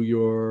through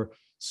your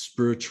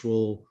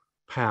spiritual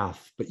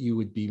path, but you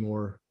would be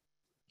more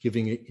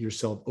giving it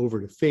yourself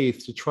over to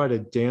faith to try to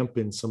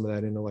dampen some of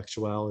that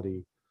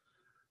intellectuality.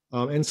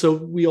 And so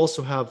we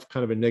also have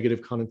kind of a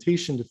negative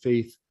connotation to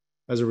faith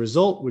as a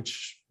result,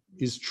 which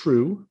is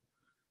true.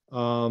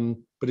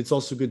 But it's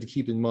also good to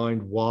keep in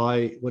mind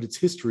what its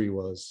history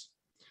was.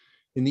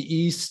 In the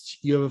East,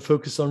 you have a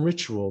focus on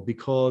ritual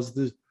because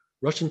the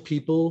Russian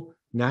people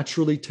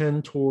naturally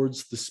tend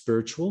towards the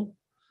spiritual.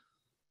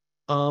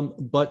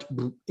 But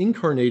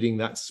incarnating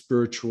that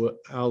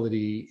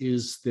spirituality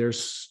is their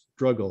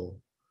struggle.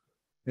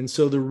 And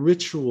so the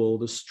ritual,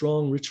 the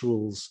strong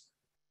rituals,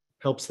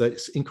 helps that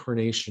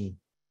incarnation.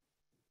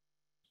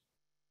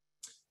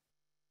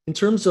 In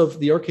terms of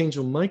the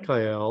Archangel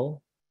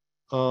Michael,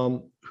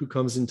 who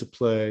comes into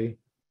play,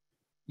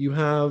 you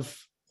have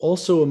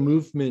also a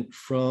movement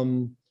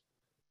from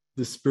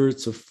the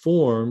spirits of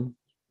form,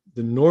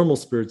 the normal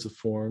spirits of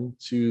form,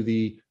 to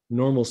the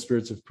normal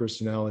spirits of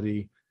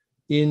personality.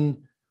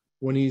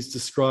 When he's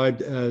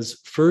described as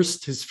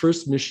his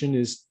first mission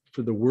is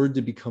for the word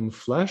to become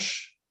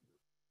flesh.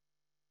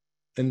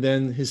 And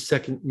then his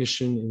second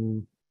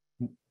mission,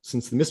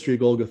 since the mystery of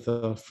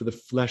Golgotha, for the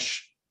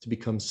flesh to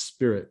become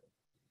spirit.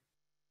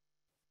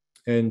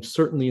 And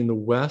certainly in the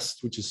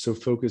West, which is so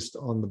focused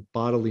on the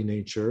bodily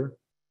nature,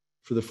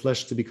 for the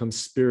flesh to become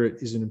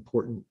spirit is an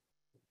important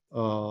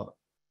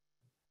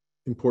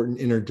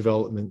inner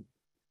development.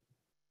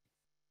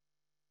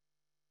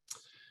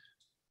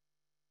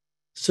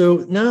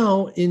 So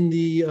now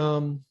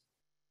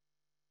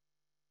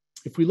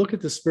if we look at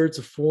the spirits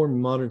of form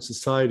in modern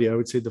society, I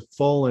would say the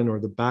fallen or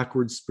the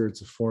backward spirits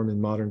of form in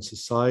modern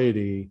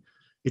society,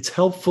 it's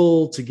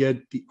helpful to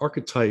get the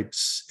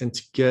archetypes and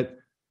to get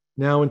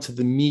now into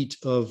the meat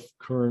of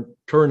current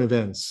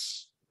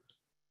events.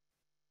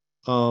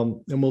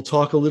 And we'll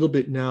talk a little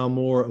bit now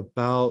more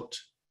about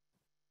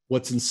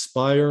what's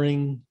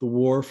inspiring the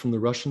war from the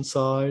Russian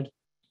side,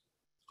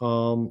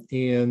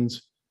 and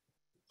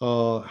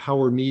how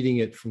we're meeting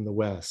it from the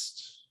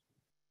West.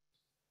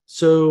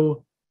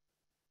 So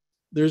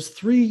there's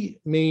three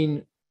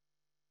main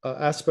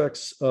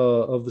aspects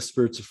of the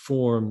spirits of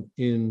form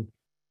in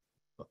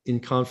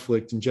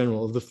conflict in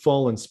general, of the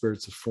fallen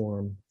spirits of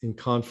form in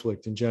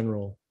conflict in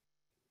general.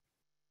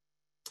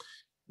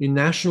 In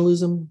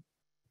nationalism,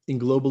 in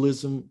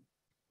globalism,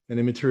 and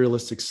in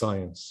materialistic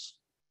science.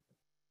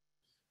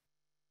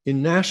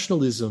 In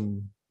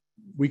nationalism,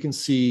 we can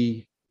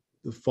see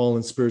the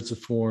fallen spirits of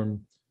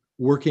form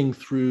working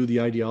through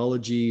the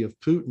ideology of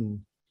Putin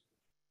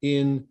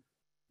in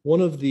one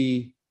of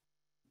the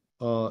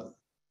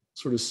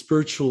sort of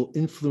spiritual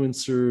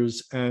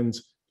influencers, and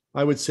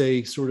I would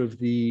say sort of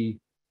the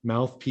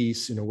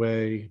mouthpiece in a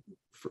way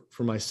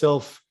for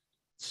myself,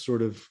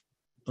 sort of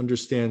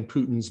understand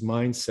Putin's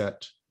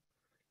mindset,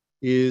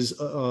 is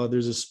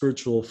there's a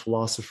spiritual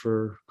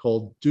philosopher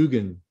called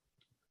Dugin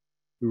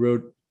who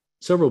wrote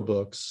several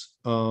books,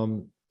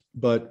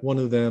 but one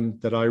of them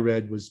that I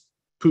read was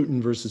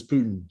Putin versus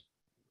Putin.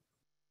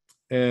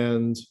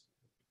 And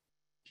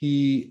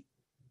he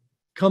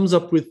comes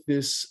up with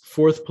this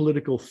fourth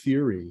political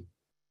theory.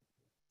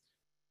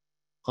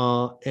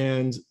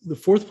 And the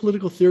fourth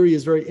political theory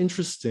is very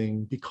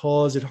interesting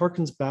because it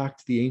harkens back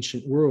to the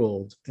ancient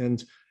world,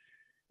 and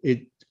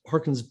it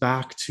harkens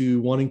back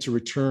to wanting to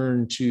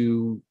return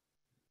to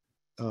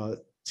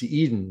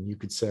Eden, you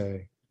could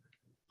say.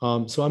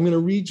 So I'll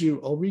read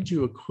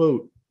you a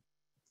quote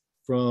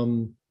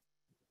from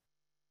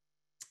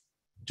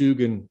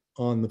Dugin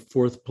on the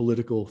fourth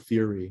political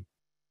theory.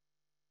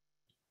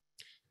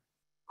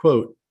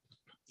 Quote,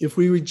 "If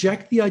we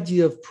reject the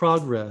idea of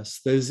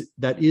progress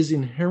that is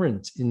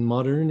inherent in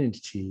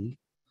modernity,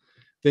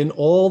 then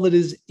all that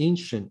is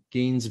ancient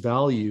gains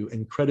value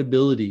and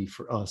credibility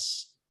for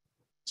us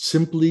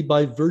simply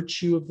by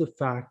virtue of the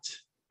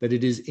fact that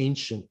it is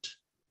ancient.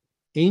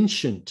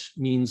 Ancient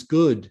means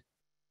good,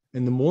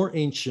 and the more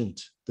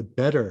ancient, the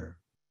better.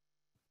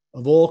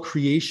 Of all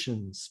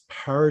creations,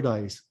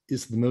 paradise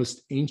is the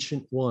most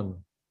ancient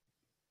one.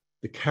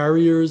 The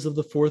carriers of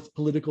the fourth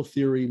political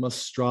theory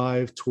must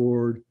strive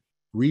toward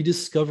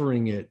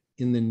rediscovering it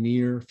in the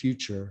near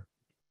future.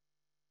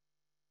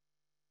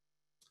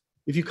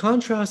 If you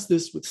contrast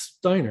this with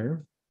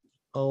Steiner,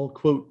 I'll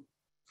quote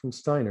from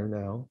Steiner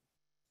now.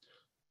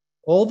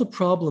 All the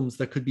problems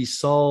that could be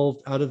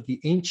solved out of the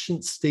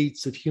ancient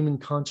states of human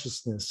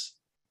consciousness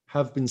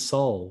have been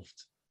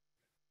solved.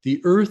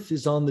 The earth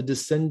is on the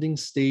descending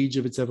stage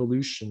of its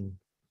evolution.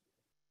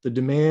 The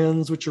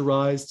demands which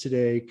arise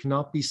today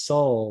cannot be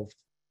solved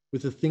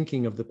with the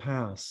thinking of the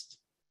past.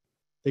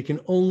 They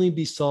can only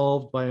be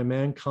solved by a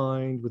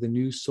mankind with a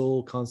new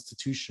soul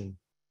constitution.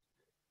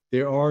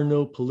 There are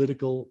no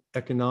political,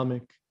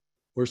 economic,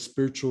 or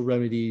spiritual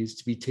remedies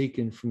to be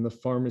taken from the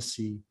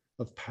pharmacy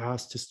of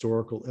past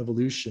historical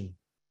evolution.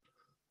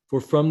 For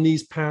from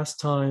these past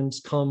times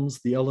comes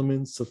the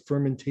elements of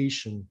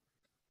fermentation,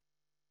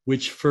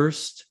 which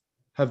first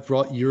have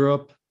brought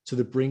Europe to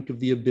the brink of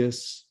the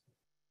abyss,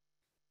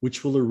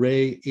 which will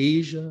array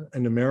Asia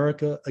and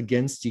America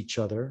against each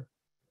other,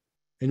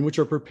 and which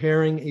are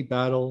preparing a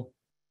battle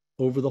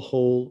over the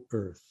whole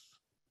earth.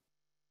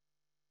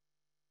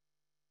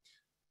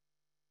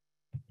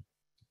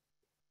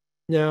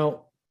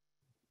 Now,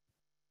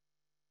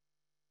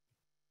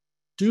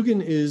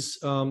 Dugin is,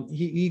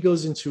 he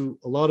goes into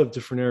a lot of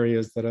different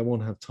areas that I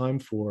won't have time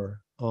for.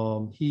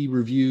 He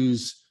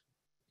reviews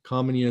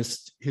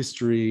communist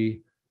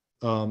history.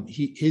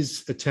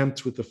 His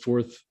attempt with the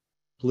fourth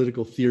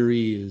political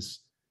theory is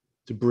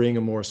to bring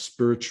a more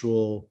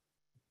spiritual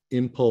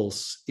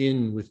impulse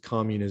in with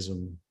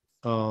communism.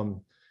 But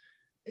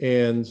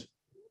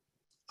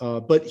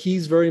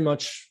he's very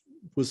much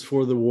was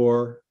for the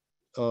war,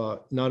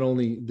 not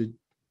only the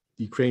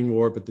Ukraine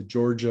war, but the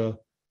Georgia,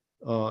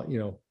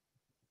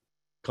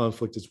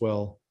 conflict as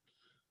well.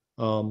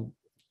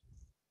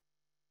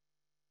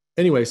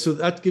 Anyway, so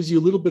that gives you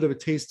a little bit of a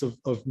taste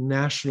of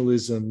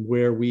nationalism,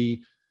 where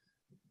we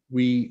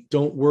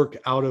don't work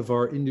out of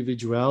our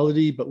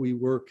individuality, but we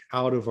work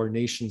out of our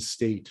nation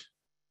state.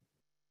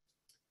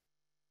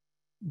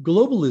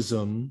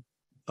 Globalism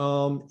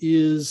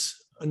is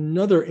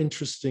another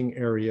interesting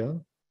area,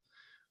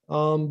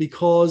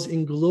 because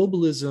in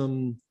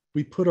globalism,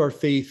 we put our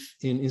faith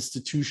in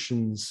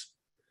institutions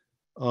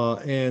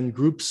and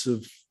groups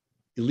of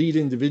elite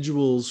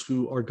individuals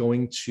who are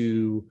going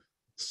to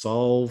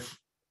solve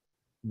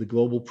the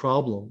global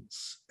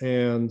problems.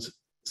 And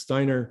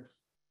Steiner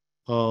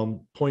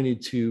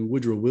pointed to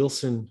Woodrow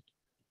Wilson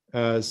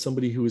as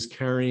somebody who was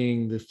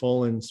carrying the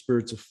fallen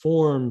spirits of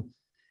form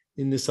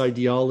in this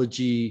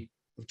ideology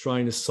of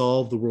trying to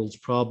solve the world's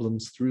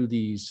problems through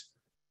these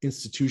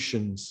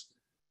institutions.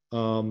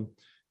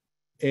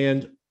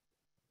 And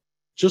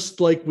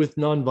just like with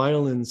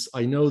nonviolence,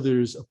 I know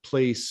there's a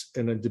place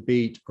and a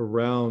debate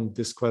around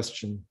this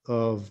question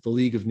of the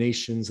League of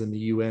Nations and the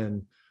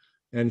UN.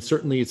 And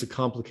certainly it's a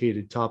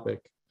complicated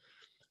topic.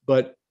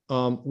 But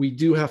we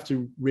do have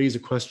to raise a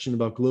question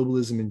about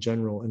globalism in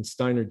general, and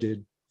Steiner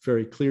did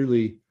very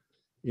clearly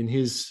in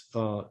his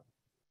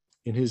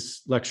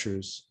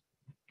lectures.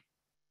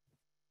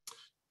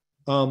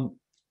 And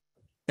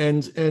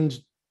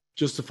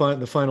just to find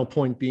the final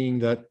point being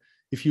that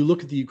if you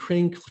look at the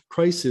Ukraine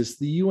crisis,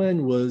 the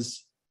UN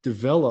was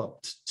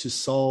developed to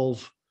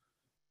solve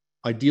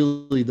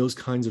ideally those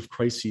kinds of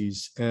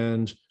crises.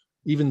 And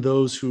even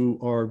those who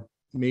are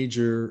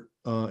major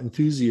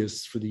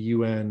enthusiasts for the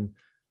UN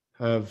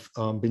have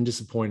been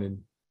disappointed.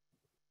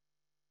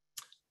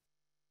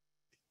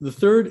 The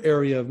third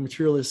area of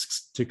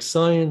materialistic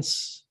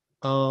science,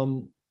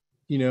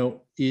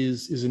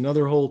 is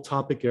another whole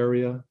topic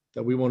area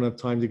that we won't have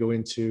time to go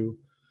into.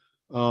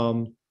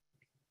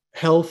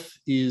 Health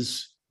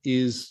is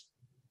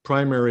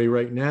primary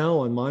right now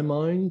on my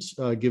mind,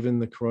 given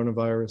the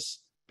coronavirus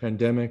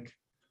pandemic.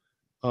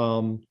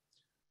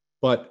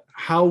 But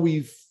how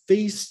we've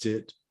faced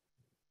it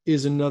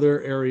is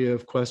another area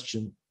of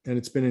question, and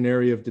it's been an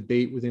area of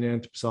debate within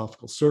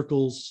anthroposophical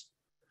circles.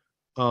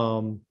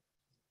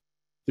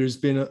 There's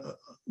been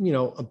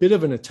a bit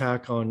of an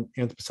attack on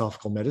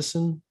anthroposophical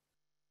medicine,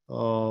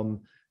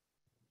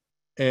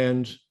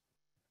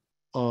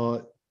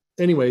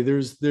 anyway,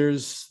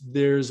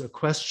 there's a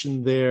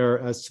question there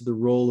as to the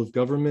role of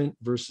government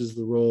versus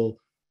the role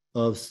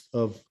of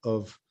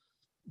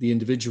the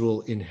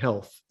individual in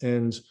health.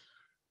 And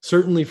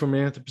certainly from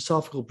an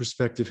anthroposophical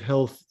perspective,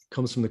 health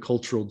comes from the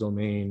cultural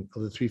domain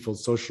of the threefold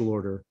social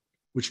order,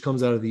 which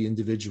comes out of the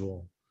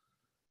individual.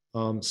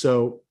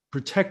 So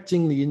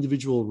protecting the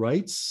individual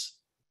rights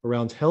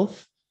around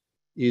health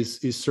is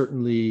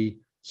certainly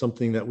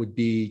something that would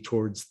be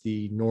towards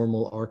the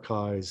normal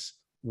Archai's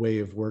way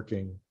of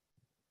working.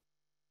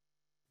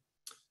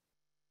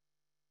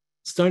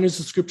 Steiner's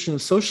description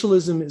of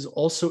socialism is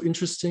also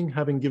interesting,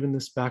 having given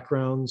this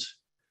background.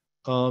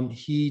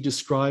 He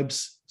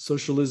describes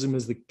socialism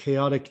as the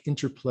chaotic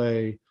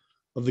interplay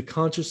of the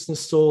consciousness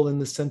soul and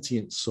the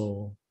sentient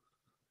soul.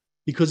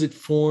 because it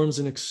forms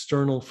an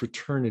external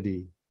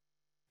fraternity.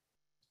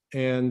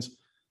 And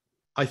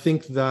I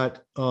think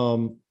that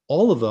all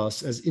of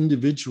us as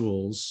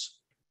individuals,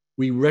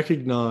 we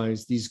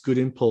recognize these good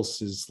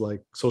impulses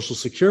like social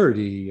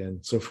security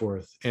and so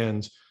forth.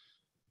 And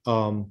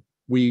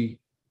we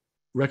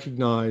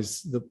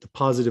recognize the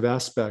positive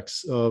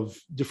aspects of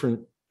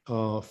different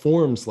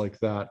forms like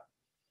that.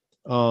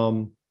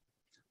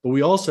 But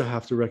we also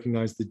have to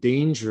recognize the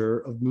danger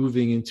of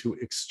moving into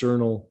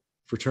external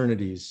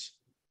fraternities.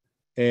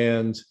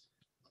 And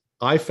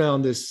I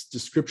found this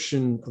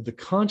description of the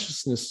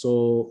consciousness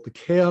soul, the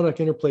chaotic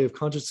interplay of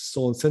consciousness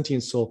soul and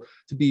sentient soul,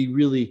 to be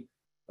really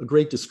a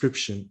great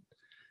description.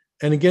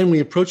 And again, we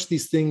approach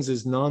these things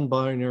as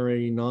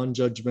non-binary,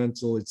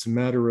 non-judgmental. It's a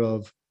matter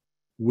of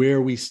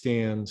where we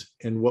stand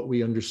and what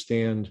we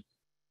understand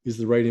is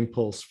the right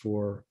impulse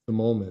for the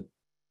moment.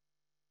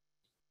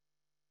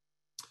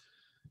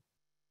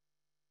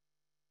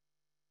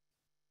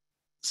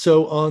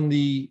 So on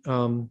the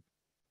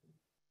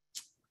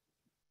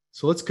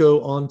so let's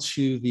go on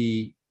to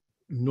the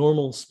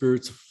normal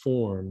spirits of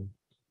form.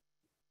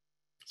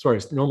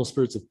 Sorry, normal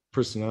spirits of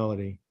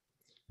personality.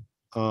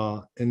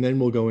 And then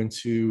we'll go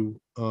into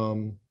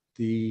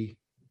the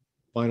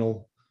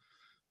final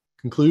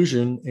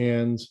conclusion,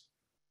 and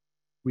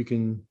we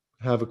can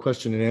have a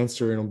question and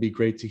answer, and it'll be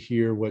great to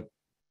hear what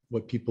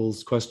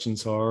people's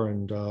questions are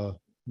and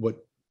what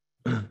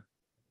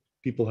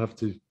people have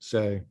to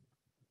say.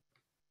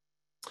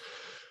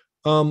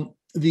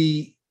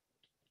 The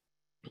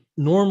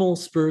normal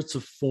spirits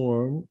of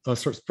form,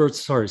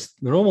 the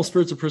normal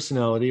spirits of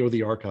personality, or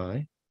the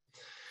Archai,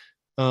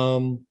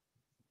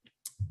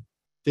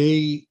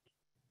 they,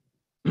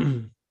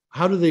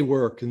 how do they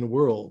work in the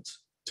world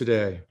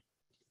today?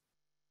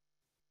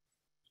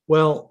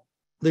 Well,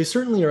 they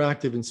certainly are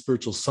active in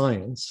spiritual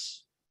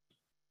science.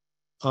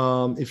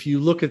 If you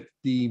look at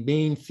the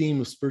main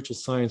theme of spiritual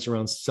science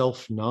around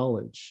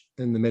self-knowledge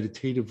and the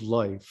meditative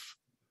life,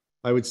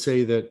 I would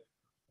say that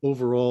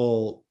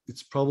overall,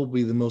 it's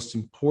probably the most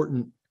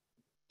important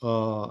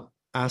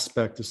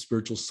aspect of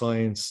spiritual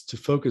science to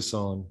focus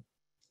on,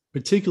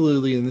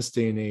 particularly in this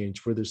day and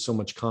age where there's so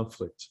much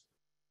conflict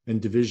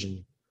and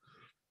division.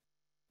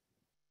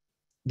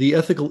 The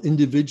ethical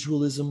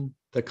individualism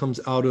that comes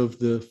out of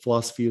the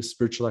philosophy of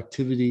spiritual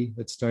activity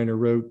that Steiner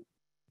wrote,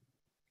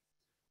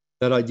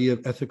 that idea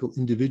of ethical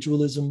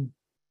individualism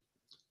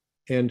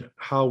and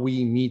how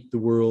we meet the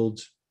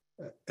world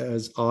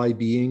as I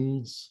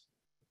beings,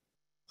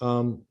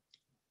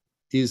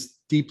 is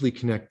deeply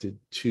connected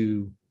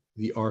to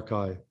the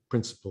Archai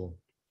principle.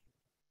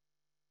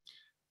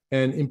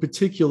 And in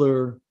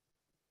particular,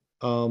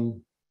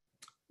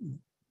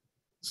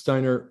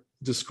 Steiner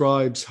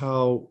describes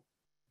how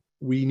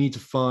we need to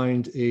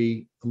find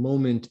a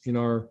moment in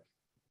our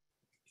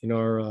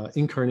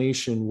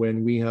incarnation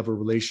when we have a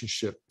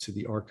relationship to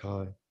the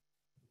Archai.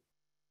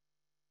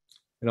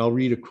 And I'll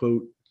read a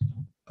quote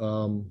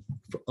on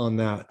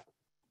that.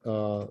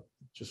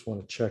 Just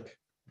want to check.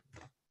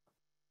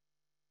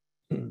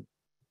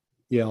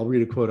 Yeah, I'll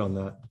read a quote on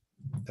that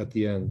at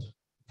the end.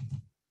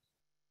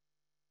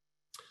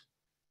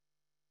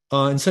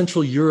 In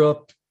Central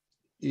Europe,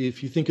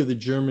 if you think of the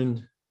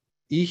German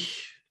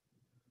Ich,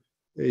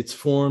 it's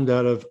formed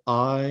out of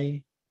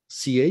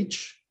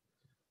I-CH,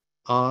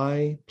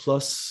 I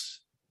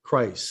plus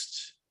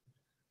Christ.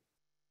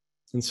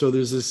 And so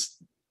there's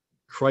this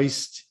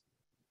Christ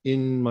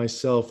in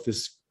myself,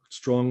 this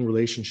strong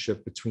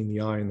relationship between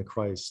the I and the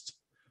Christ.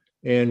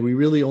 And we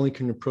really only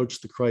can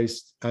approach the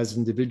Christ as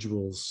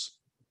individuals.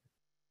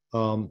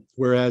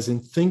 Whereas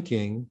in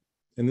thinking,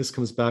 and this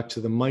comes back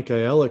to the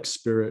Michaelic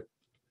spirit,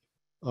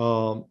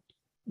 the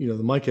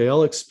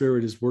Michaelic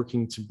spirit is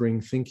working to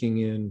bring thinking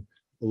in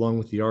along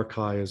with the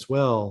Archai as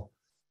well.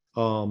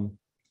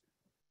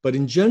 But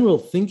in general,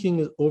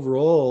 thinking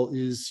overall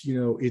is,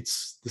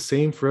 it's the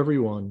same for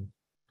everyone.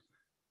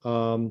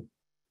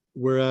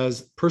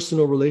 Whereas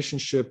personal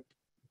relationship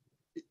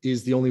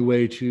is the only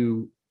way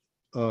to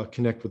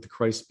connect with the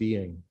Christ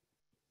being.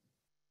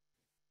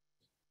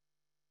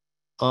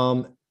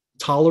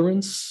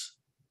 Tolerance,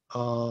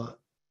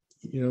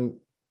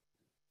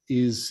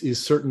 is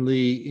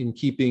certainly in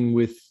keeping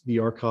with the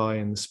Archai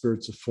and the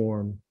spirits of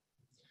form,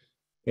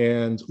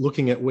 and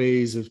looking at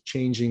ways of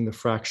changing the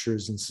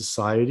fractures in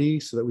society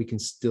so that we can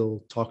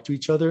still talk to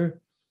each other.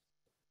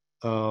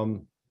 My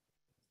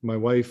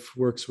wife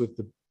works with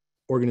the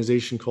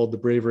organization called the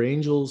Braver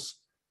Angels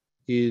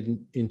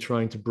in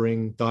trying to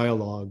bring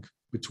dialogue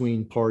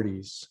between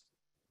parties.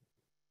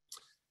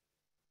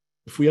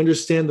 If we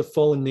understand the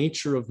fallen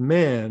nature of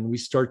man, we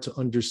start to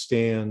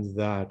understand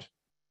that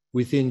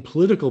within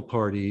political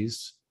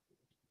parties,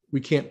 we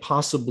can't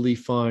possibly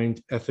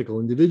find ethical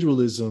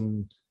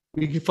individualism.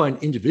 We can find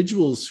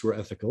individuals who are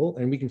ethical,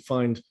 and we can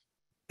find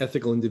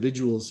ethical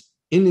individuals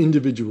in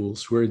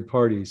individuals who are in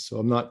parties. So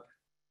I'm not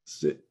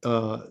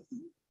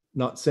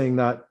saying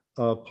that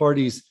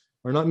parties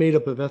are not made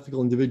up of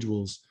ethical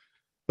individuals,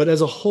 but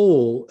as a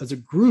whole, as a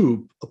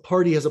group, a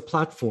party has a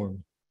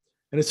platform.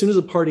 And as soon as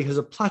a party has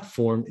a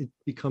platform, it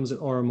becomes an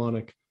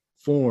harmonic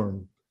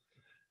form.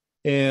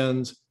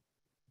 And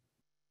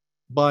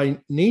by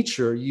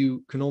nature,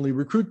 you can only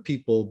recruit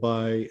people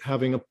by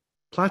having a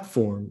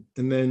platform,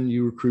 and then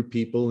you recruit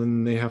people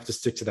and they have to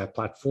stick to that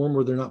platform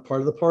or they're not part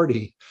of the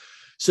party.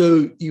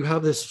 So you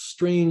have this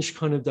strange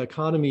kind of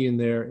dichotomy in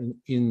there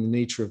in the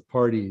nature of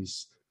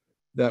parties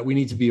that we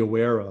need to be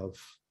aware of.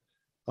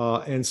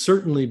 And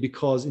certainly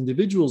because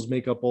individuals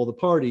make up all the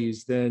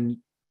parties, then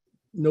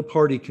no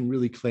party can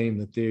really claim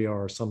that they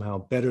are somehow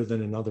better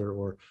than another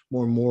or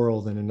more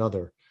moral than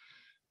another.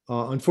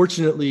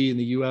 Unfortunately, in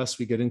the US,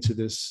 we get into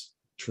this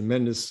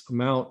tremendous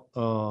amount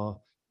of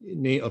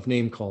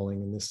name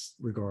calling in this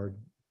regard.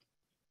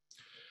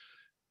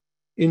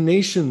 In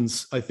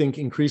nations, I think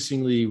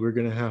increasingly we're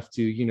going to have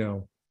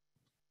to,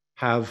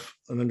 have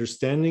an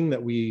understanding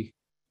that we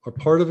are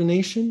part of a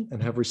nation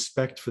and have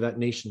respect for that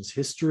nation's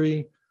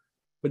history,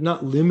 but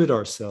not limit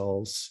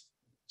ourselves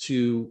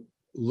to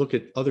look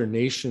at other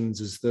nations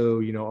as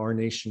though, our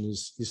nation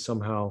is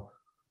somehow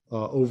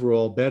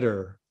overall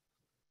better.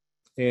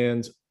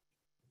 And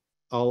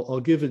I'll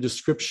give a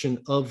description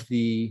of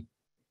the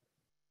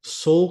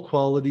soul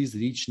qualities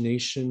that each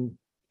nation,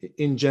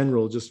 in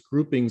general, just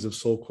groupings of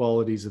soul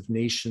qualities of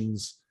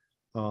nations.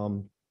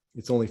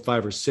 It's only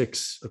 5 or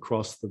 6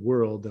 across the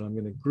world that I'm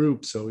going to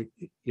group. So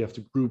you have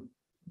to group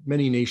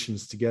many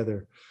nations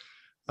together.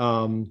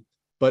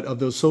 But of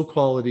those soul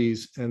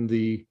qualities and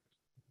the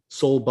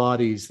soul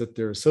bodies that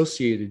they're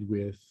associated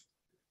with,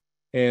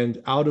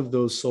 and out of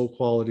those soul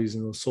qualities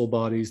and those soul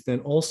bodies, then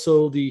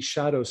also the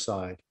shadow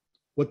side.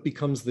 What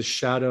becomes the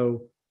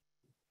shadow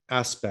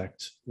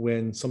aspect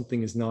when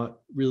something is not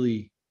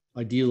really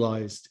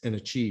idealized and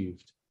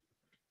achieved?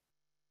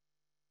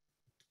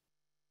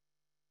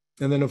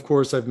 And then, of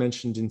course, I've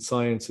mentioned in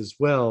science as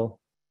well,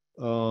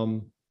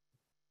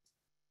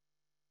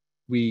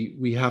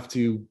 we have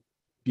to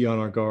be on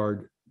our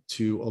guard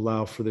to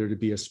allow for there to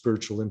be a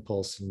spiritual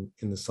impulse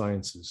in the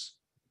sciences.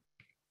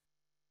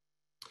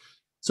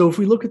 So if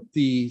we look at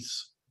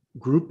these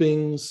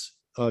groupings,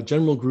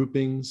 general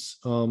groupings,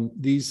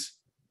 these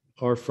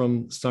are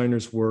from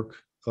Steiner's work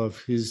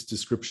of his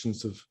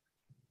descriptions of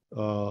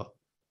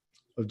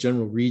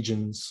general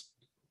regions.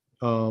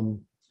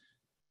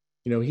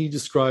 He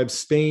describes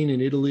Spain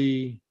and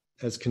Italy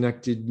as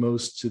connected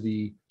most to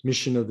the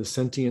mission of the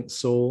sentient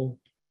soul.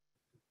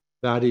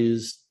 That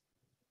is,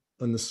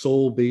 on the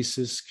soul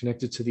basis,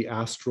 connected to the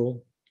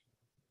astral.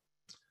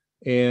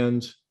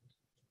 And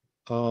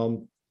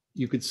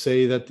you could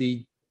say that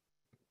the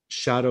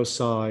shadow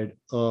side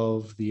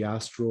of the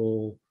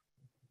astral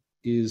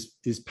is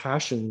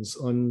passions,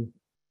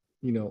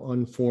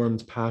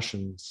 unformed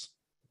passions.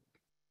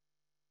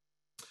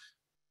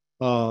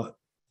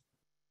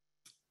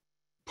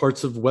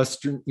 Parts of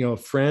Western,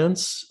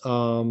 France,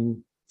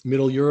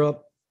 Middle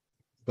Europe,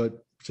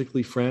 but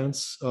particularly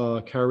France,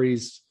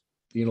 carries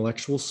the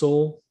intellectual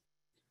soul.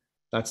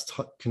 That's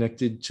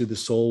connected to the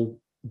soul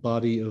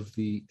body of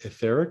the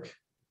etheric.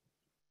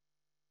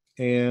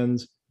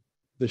 And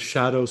the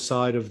shadow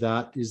side of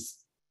that is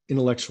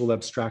intellectual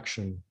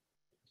abstraction.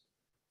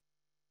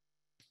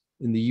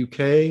 In the UK,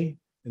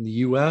 in the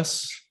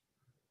US,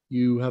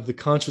 you have the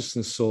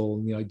consciousness soul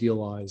in the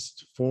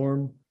idealized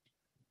form.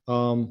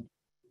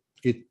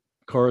 It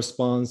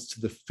corresponds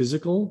to the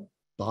physical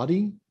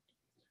body.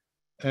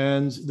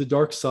 And the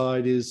dark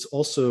side is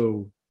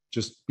also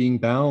just being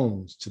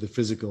bound to the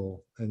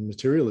physical and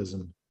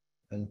materialism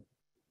and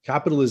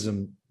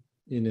capitalism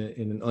in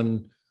an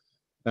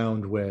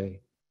unbound way.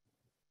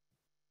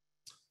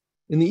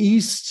 In the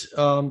East,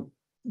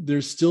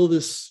 there's still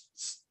this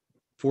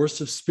force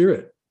of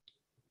spirit,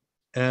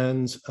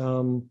 and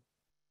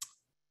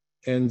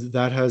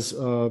that has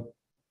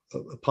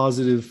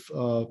positive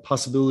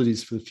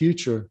possibilities for the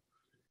future.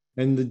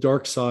 And the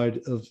dark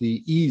side of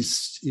the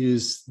East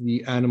is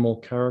the animal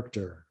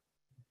character.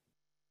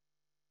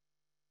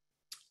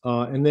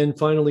 And then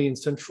finally in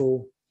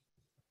Central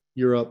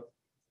Europe,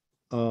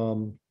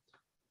 and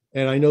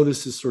I know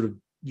this is sort of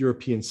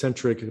European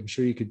centric, I'm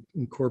sure you could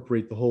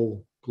incorporate the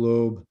whole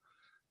globe,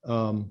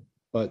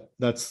 but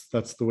that's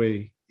the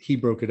way he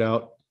broke it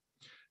out.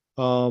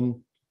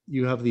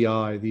 You have the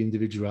I, the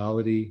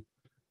individuality,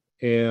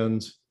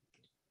 and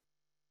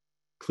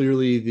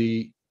clearly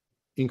the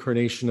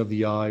incarnation of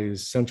the I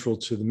is central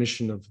to the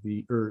mission of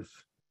the earth.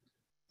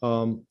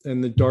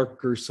 And the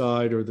darker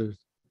side, or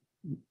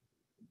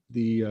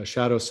the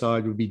shadow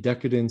side, would be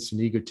decadence and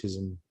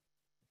egotism.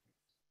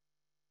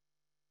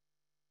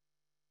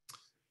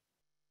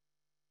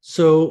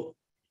 So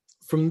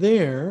from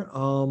there,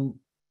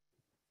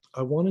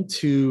 I wanted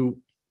to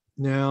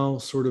now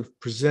sort of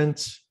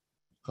present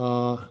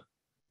 3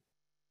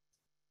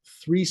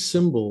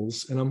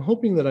 symbols, and I'm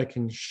hoping that I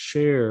can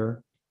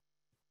share.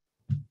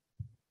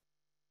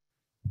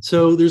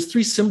 So there's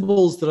 3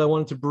 symbols that I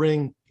wanted to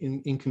bring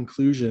in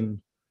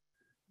conclusion,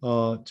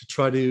 to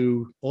try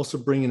to also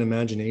bring an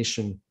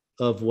imagination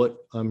of what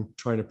I'm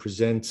trying to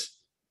present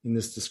in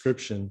this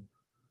description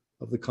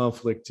of the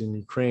conflict in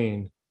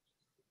Ukraine.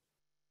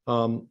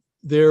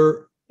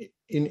 There,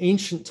 in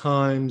ancient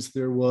times,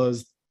 there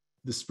was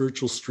the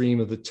spiritual stream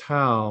of the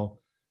Tao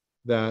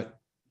that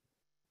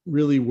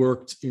really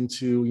worked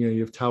into, you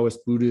have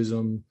Taoist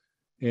Buddhism,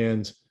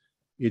 and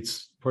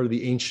it's part of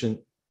the ancient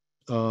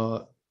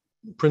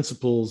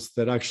principles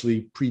that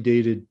actually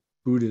predated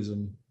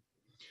Buddhism.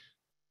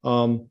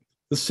 The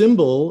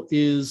symbol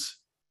is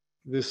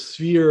this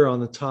sphere on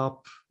the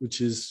top,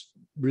 which is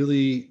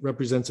really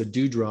represents a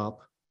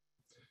dewdrop.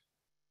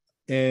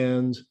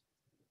 And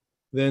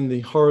then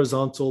the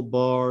horizontal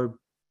bar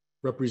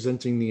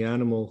representing the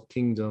animal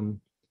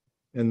kingdom,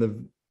 and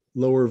the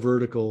lower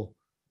vertical,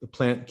 the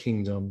plant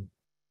kingdom.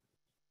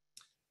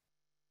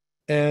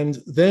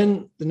 And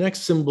then the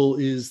next symbol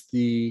is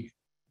the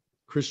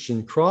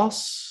Christian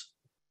cross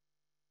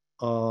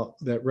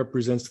that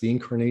represents the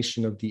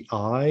incarnation of the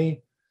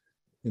I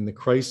in the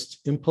Christ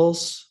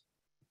impulse.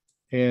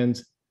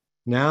 And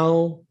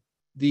now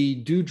the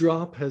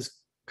dewdrop has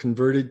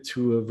converted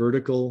to a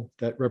vertical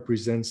that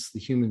represents the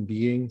human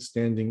being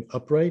standing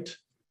upright,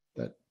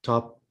 that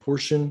top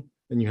portion.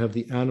 And you have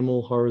the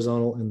animal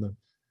horizontal and the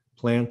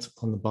plant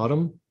on the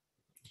bottom.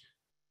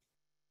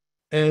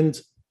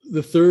 And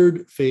the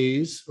third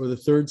phase, or the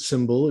third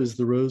symbol, is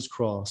the rose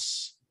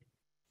cross,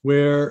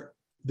 where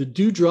the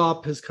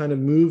dewdrop has kind of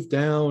moved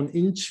down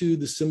into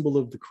the symbol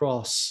of the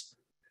cross.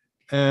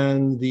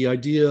 And the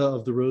idea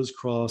of the rose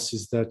cross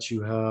is that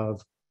you've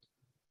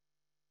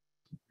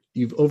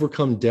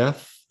overcome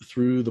death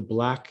through the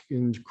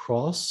blackened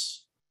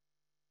cross,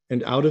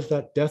 and out of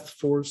that death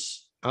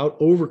force,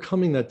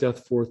 overcoming that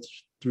death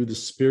force through the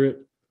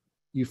spirit,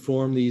 you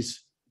form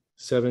these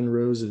 7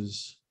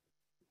 roses,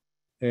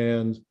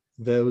 and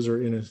those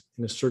are in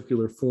a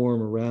circular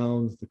form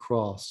around the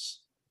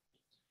cross.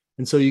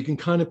 And so you can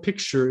kind of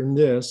picture in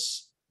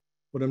this,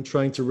 what I'm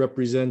trying to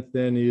represent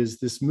then is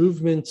this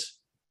movement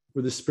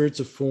where the spirits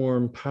of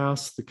form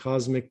pass the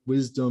cosmic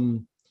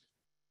wisdom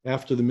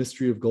after the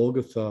mystery of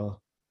Golgotha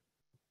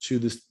to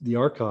the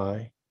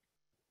Archai.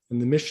 And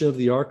the mission of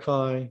the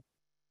Archai,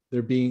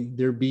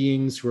 they're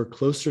beings who are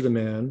closer to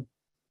man,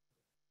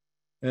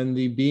 and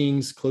the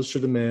beings closer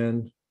to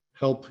man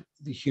help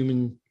the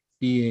human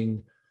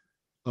being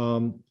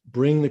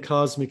bring the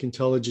cosmic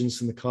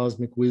intelligence and the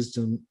cosmic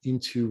wisdom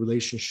into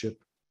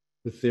relationship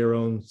with their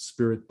own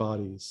spirit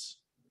bodies.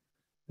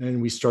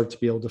 And we start to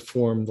be able to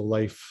form the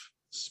life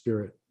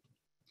spirit,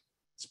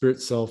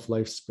 spirit self,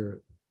 life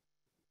spirit.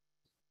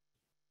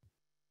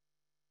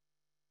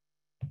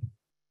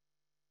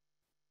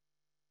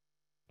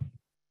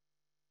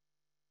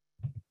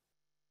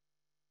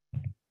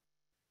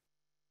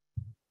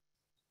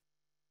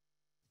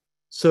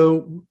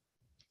 So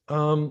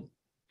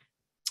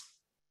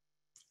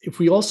if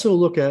we also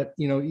look at,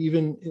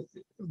 even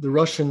the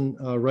Russian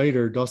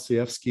writer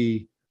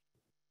Dostoevsky,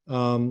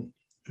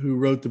 who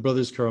wrote The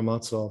Brothers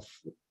Karamazov,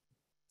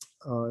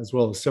 as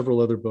well as several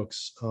other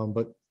books,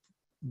 but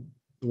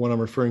the one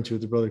I'm referring to,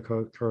 The Brother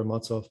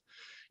Karamazov,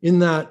 in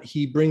that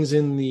he brings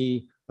in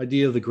the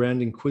idea of the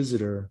Grand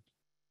Inquisitor.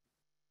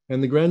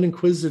 And the Grand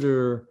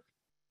Inquisitor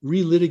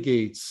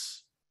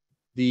relitigates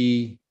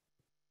the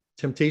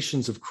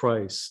temptations of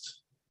Christ.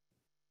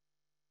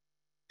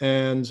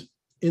 And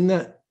in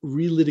that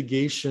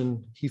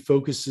relitigation, he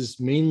focuses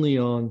mainly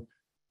on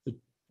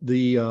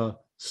the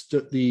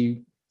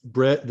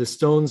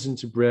stones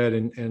into bread,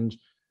 and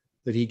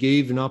that he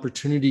gave an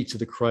opportunity to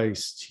the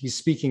Christ. He's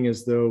speaking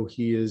as though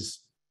he is,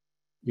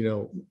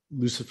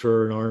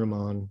 Lucifer and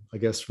Ahriman, I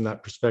guess, from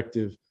that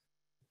perspective.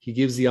 He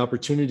gives the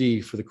opportunity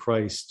for the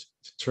Christ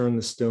to turn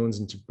the stones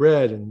into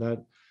bread,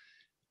 and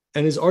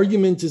his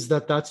argument is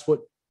that that's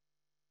what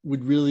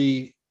would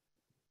really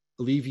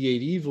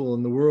alleviate evil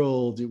in the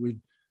world. It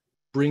would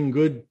bring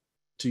good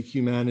to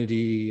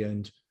humanity,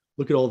 and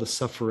look at all the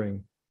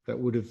suffering that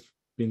would have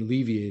been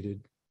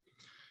alleviated.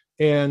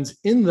 And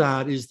in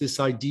that is this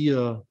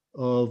idea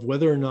of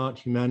whether or not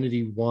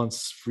humanity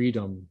wants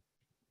freedom.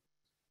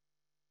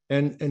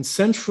 And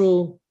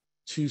central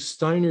to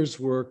Steiner's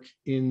work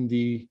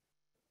in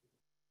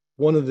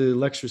one of the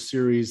lecture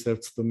series,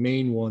 that's the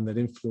main one that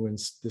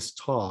influenced this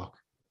talk,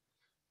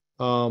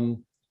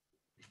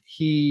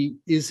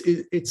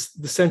 it's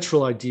the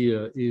central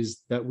idea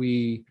is that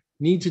we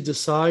need to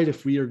decide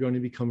if we are going to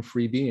become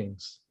free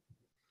beings.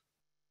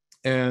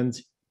 And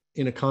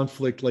in a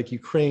conflict like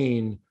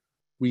Ukraine,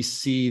 we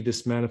see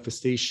this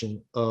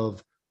manifestation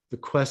of the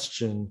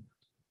question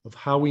of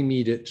how we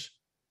meet it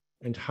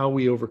and how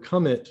we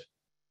overcome it,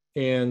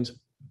 and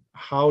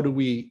how do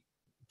we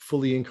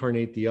fully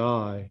incarnate the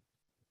I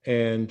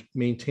and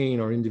maintain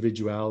our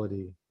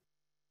individuality.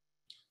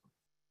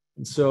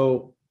 And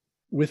so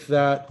with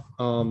that,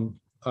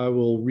 I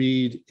will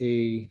read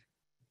a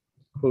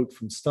quote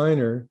from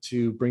Steiner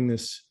to bring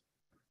this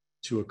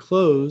to a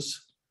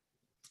close,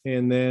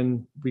 and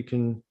then we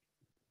can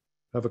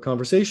have a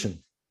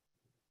conversation.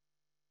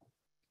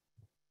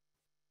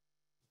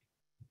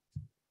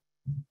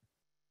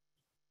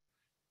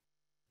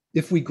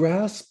 If we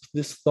grasp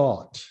this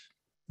thought,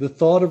 the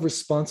thought of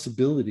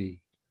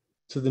responsibility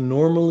to the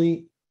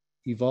normally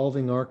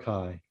evolving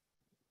Archai,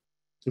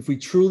 if we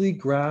truly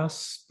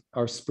grasp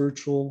our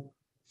spiritual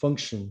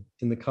function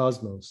in the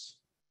cosmos,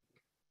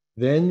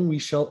 then we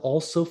shall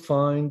also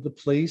find the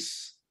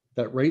place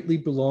that rightly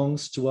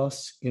belongs to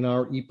us in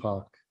our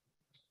epoch.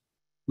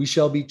 We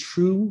shall be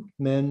true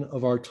men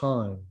of our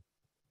time.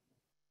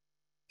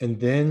 And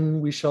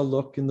then we shall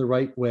look in the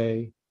right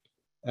way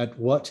at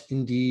what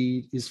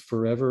indeed is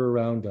forever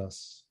around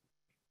us.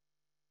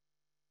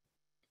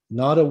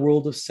 Not a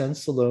world of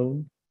sense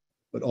alone,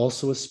 but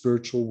also a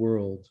spiritual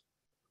world.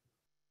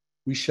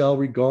 We shall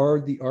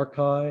regard the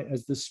Archai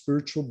as the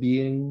spiritual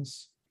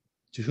beings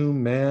to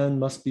whom man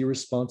must be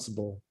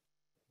responsible,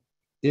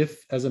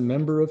 if, as a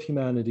member of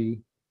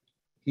humanity,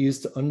 he is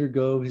to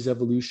undergo his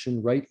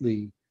evolution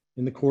rightly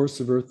in the course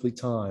of earthly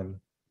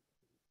time.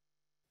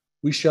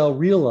 We shall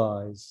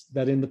realize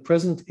that in the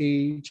present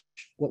age,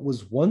 what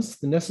was once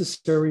the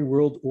necessary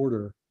world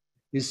order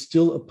is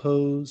still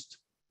opposed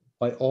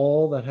by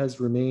all that has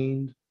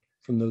remained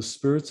from those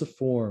spirits of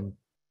form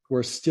who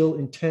are still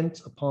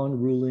intent upon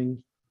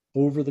ruling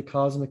over the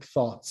cosmic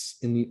thoughts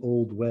in the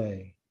old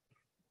way.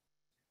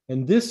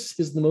 And this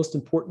is the most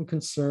important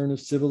concern of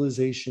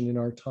civilization in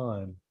our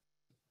time.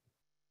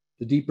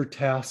 The deeper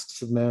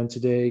tasks of man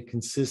today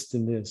consist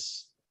in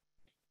this.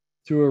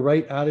 Through a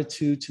right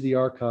attitude to the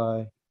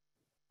Archai,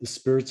 the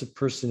spirits of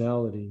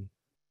personality,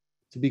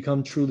 to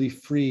become truly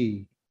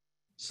free,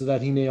 so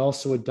that he may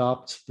also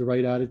adopt the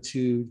right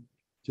attitude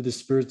to the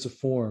spirits of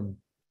form,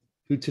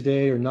 who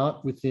today are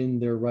not within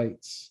their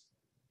rights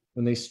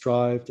when they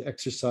strive to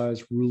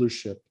exercise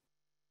rulership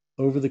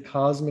over the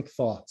cosmic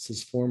thoughts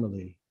as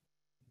formerly,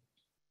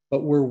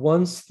 but were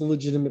once the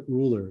legitimate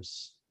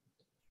rulers.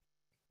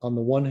 On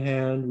the one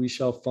hand, we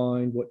shall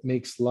find what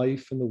makes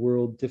life in the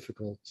world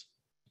difficult,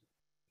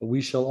 but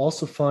we shall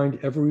also find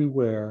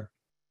everywhere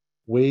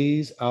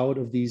ways out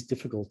of these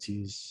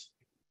difficulties.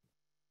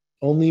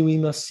 Only we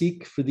must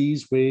seek for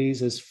these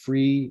ways as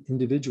free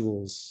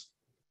individuals.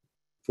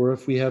 For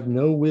if we have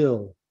no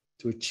will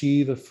to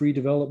achieve a free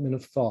development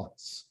of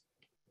thoughts,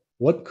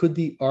 what could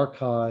the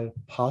Archai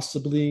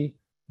possibly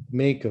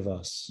make of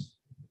us?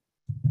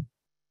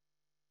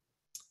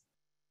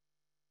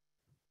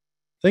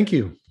 Thank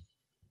you.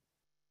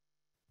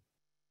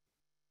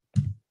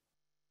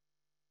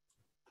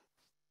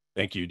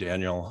 Thank you,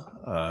 Daniel.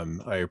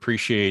 I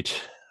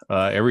appreciate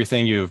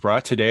everything you've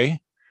brought today.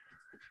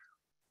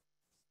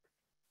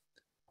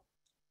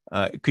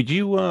 Could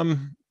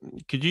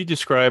you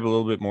describe a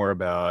little bit more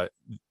about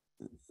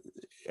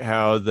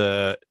how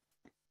the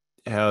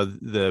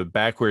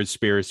backward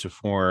spirits of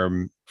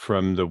form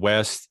from the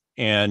West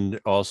and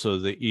also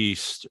the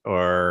East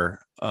are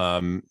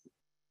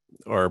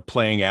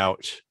playing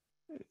out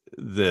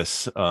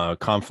this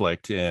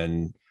conflict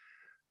in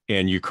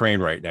Ukraine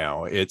right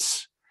now?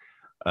 It's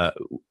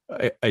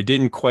I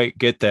didn't quite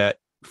get that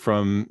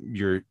from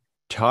your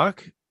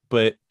talk,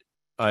 but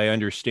I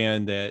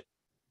understand that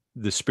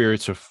the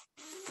spirits of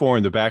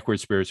form, the backward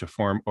spirits of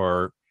form,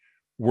 are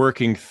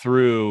working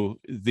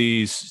through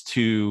these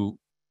two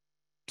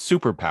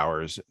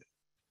superpowers,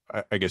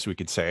 I guess we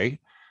could say,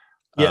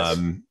 Yes.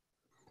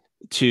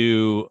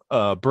 to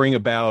bring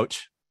about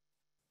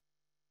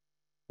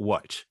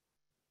what?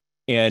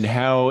 And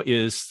how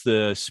is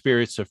the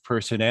spirits of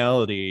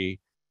personality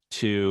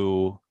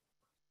to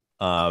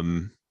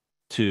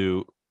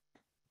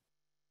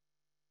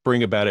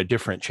bring about a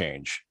different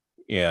change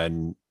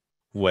in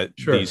what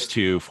Sure. these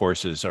two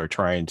forces are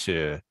trying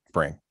to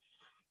bring?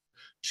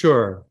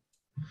 Sure.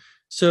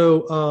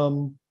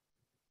 So,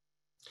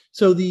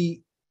 so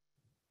the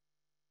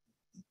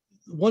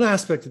one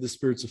aspect of the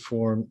spirits of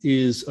form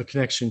is a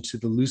connection to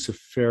the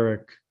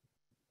Luciferic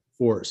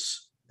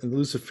force and the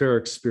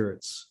Luciferic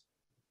spirits.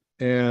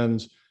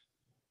 And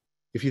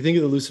if you think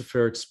of the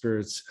Luciferic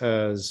spirits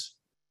as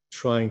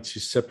trying to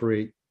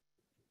separate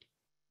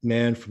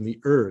man from the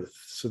earth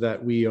so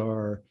that we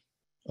are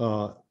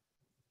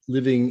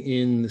living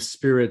in the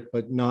spirit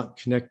but not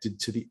connected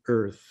to the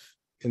earth,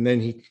 and then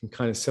he can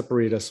kind of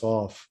separate us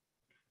off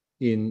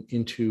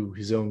into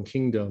his own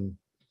kingdom.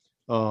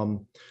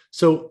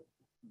 So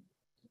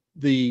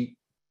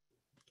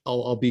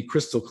I'll be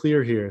crystal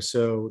clear here.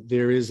 So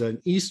there is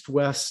an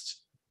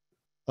East-West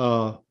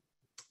war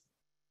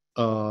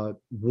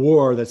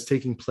that's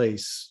taking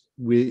place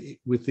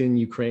within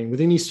Ukraine,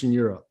 within Eastern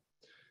Europe.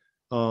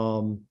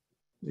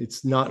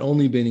 It's not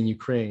only been in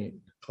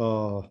Ukraine,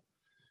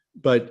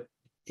 but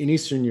in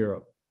Eastern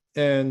Europe.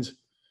 And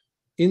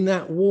in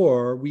that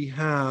war, we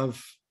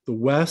have the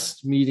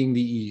West meeting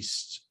the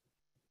East.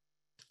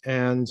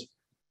 And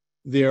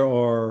there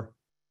are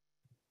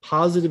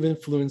positive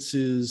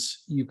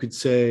influences, you could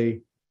say.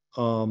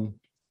 You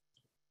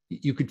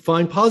could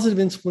find positive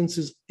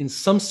influences in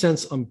some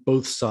sense on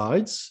both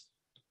sides.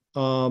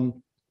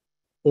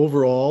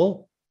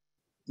 Overall,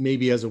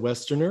 maybe as a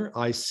Westerner,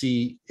 I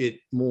see it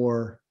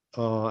more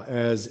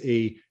as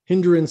a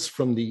hindrance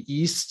from the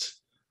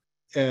East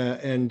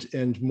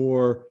and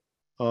more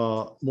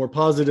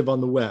positive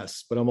on the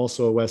West, but I'm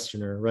also a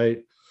Westerner,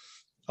 right?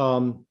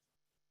 And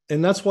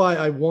that's why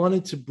I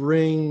wanted to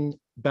bring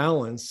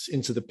balance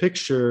into the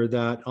picture,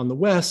 that on the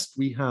West,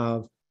 we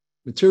have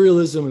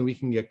materialism, and we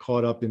can get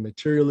caught up in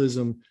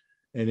materialism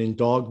and in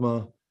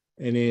dogma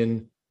and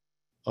in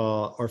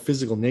our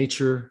physical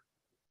nature,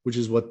 which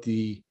is what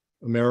the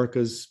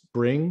Americas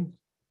bring.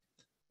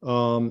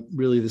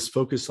 Really, this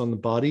focus on the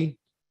body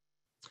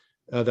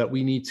that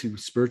we need to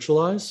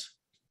spiritualize.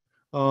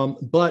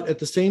 But at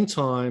the same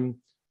time,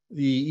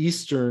 the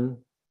Eastern,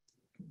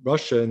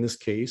 Russia in this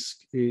case,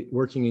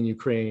 working in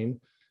Ukraine,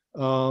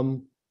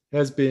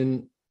 has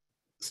been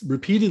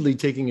repeatedly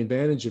taking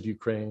advantage of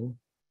Ukraine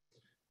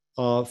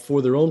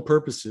for their own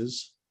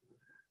purposes.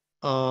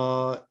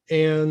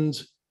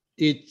 And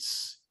it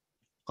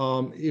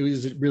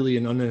was really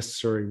an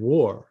unnecessary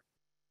war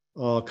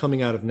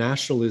coming out of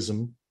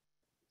nationalism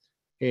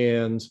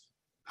and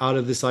out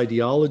of this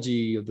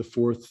ideology of the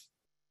fourth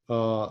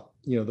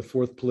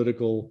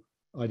political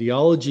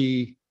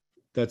ideology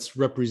that's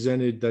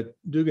represented, that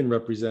Dugin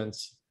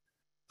represents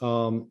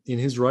in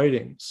his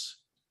writings,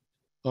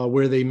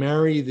 where they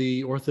marry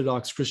the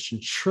Orthodox Christian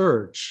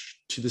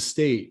Church to the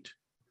state.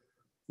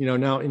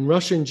 Now in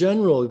Russia in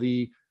general,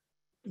 the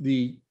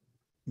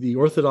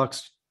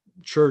Orthodox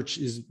Church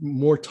is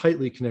more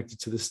tightly connected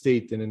to the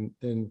state than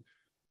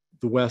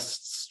the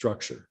West's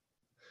structure.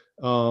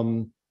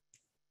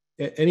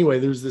 Anyway,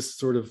 there's this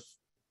sort of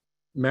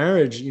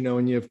marriage,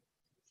 and you have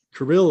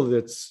Kirill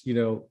that's,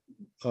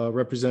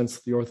 represents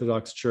the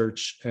Orthodox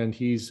Church, and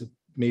he's a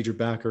major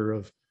backer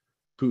of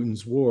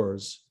Putin's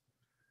wars.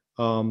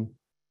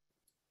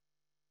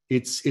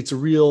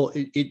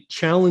 It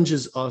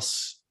challenges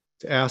us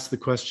to ask the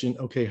question,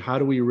 okay, how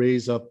do we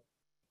raise up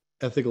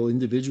ethical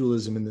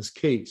individualism in this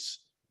case?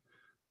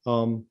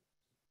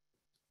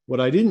 What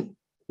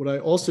I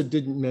also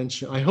didn't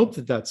mention, I hope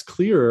that that's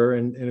clearer,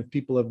 and if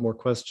people have more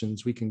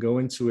questions, we can go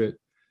into it.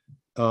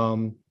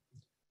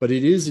 But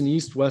it is an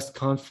East-West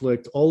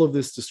conflict. All of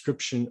this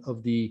description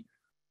of the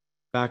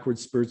backward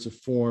spirits of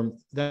form,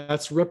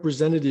 that's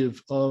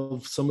representative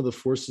of some of the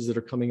forces that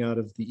are coming out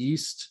of the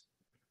East.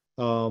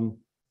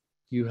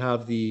 You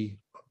have the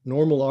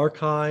normal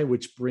Archai,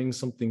 which brings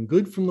something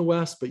good from the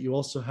West, but you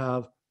also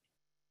have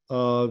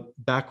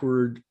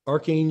backward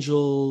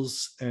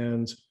archangels,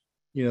 and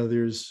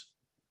there's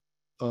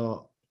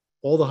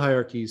all the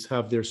hierarchies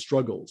have their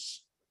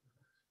struggles.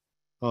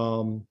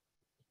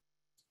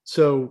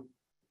 So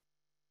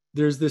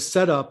there's this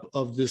setup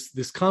of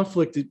this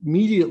conflict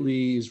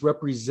immediately is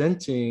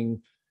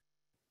representing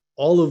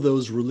all of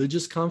those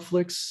religious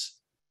conflicts,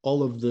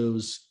 all of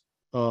those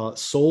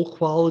soul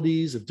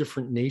qualities of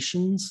different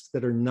nations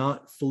that are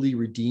not fully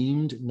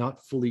redeemed,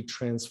 not fully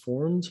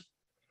transformed,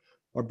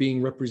 are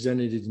being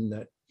represented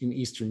in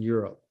Eastern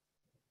Europe.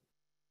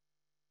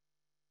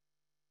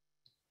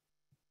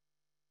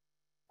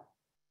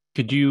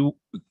 Could you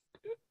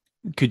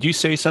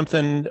say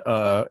something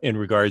in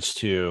regards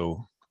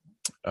to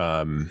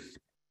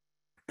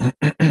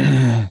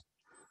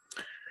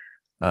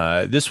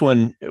this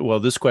one? Well,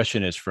 this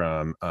question is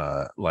from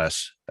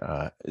Les.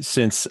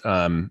 Since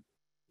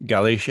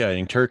Galatia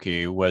in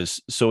Turkey was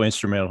so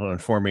instrumental in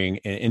forming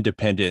an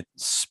independent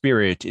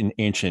spirit in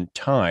ancient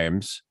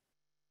times,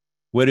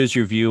 what is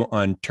your view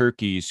on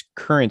Turkey's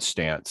current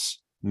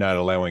stance, not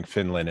allowing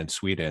Finland and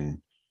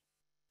Sweden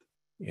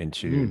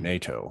into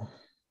NATO?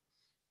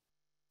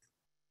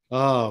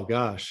 Oh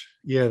gosh,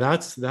 yeah,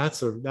 that's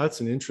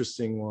an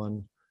interesting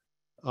one.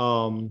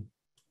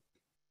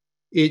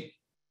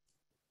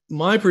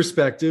 My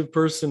perspective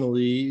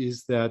personally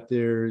is that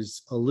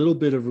there's a little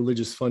bit of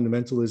religious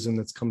fundamentalism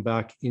that's come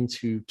back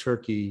into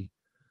Turkey.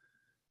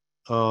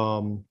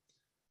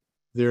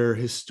 There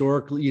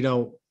historically,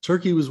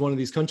 Turkey was one of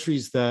these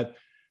countries that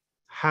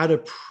had a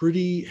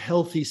pretty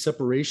healthy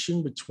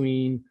separation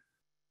between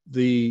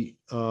the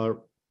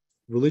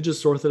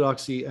religious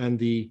orthodoxy and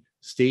the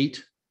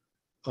state.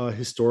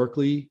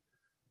 Historically,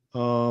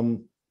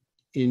 in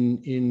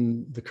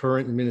the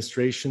current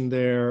administration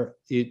there,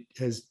 it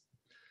has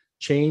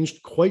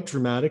changed quite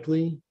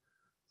dramatically,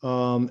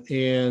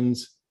 and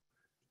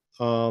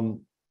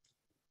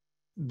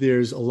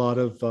there's a lot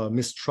of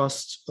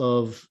mistrust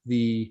of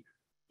the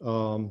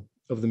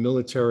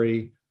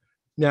military.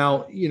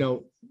 Now,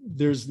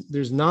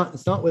 it's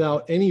not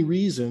without any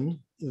reason.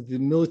 The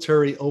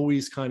military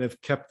always kind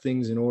of kept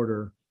things in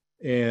order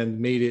and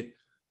made it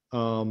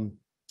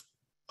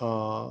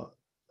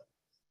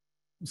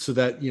so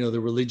that the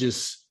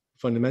religious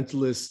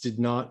fundamentalists did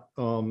not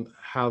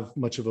have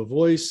much of a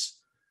voice,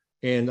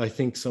 and I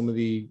think some of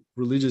the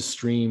religious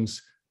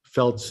streams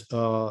felt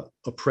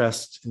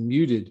oppressed and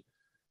muted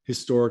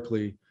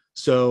historically.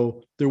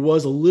 So there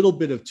was a little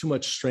bit of too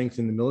much strength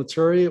in the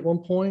military at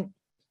one point.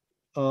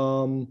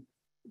 I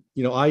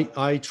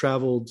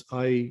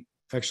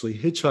actually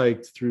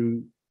hitchhiked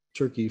through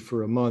Turkey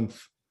for a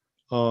month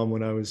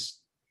when I was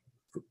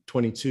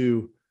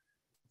 22.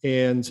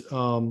 And,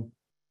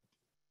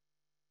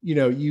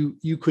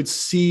 you could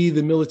see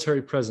the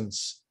military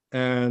presence,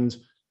 and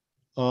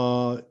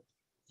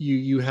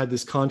you had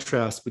this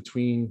contrast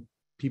between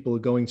people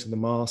going to the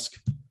mosque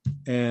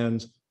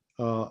and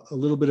a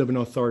little bit of an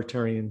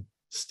authoritarian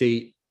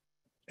state.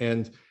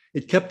 And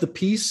it kept the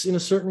peace in a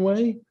certain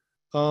way,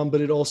 but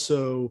it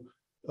also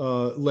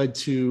led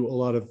to a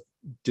lot of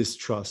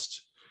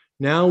distrust.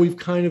 Now we've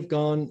kind of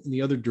gone in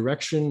the other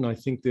direction. I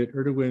think that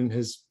Erdogan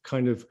has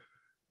kind of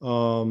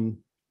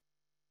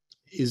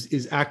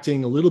is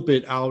acting a little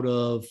bit out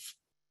of,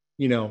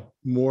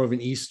 more of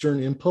an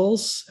Eastern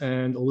impulse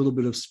and a little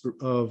bit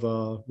of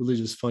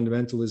religious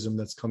fundamentalism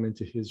that's come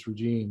into his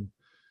regime.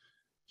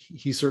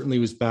 He certainly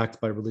was backed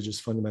by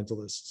religious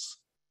fundamentalists.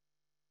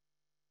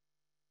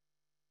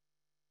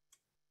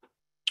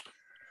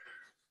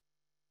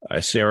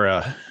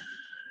 Sarah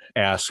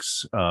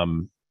asks,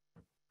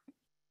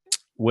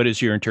 what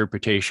is your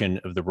interpretation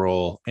of the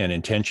role and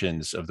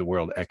intentions of the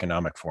World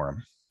Economic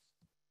Forum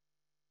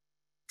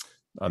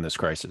on this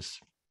crisis?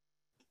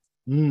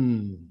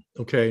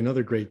 Okay,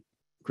 another great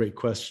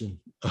question.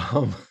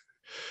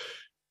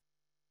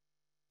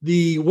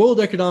 The World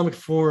Economic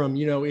Forum,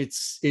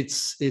 it's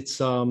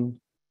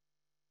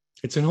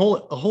a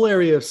whole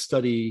area of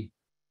study.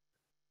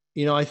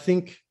 I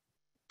think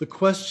the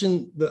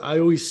question that I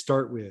always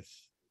start with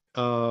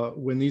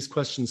when these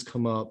questions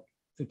come up,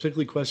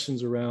 particularly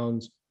questions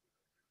around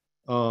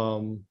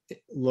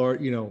large,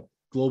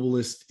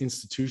 globalist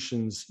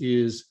institutions,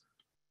 is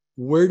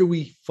where do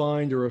we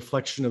find a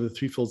reflection of the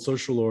threefold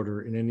social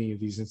order in any of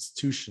these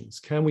institutions?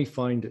 Can we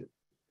find it?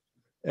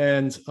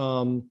 And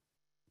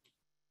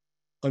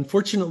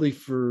unfortunately,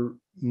 from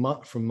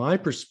my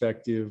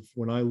perspective,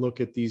 when I look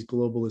at these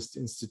globalist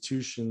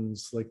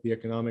institutions like the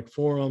Economic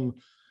Forum,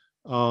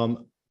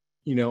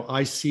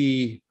 I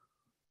see,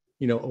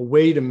 a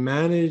way to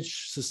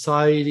manage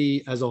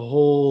society as a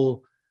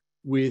whole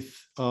with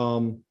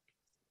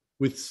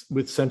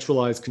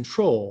centralized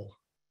control.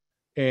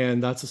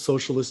 And that's a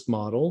socialist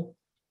model.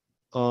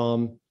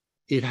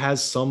 It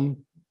has some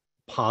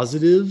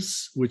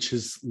positives, which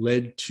has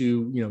led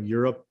to,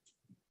 Europe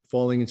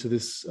falling into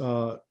this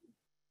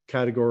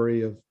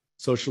category of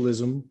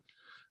socialism,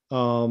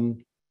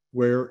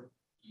 where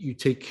you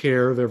take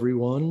care of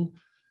everyone,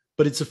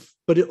 but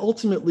it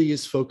ultimately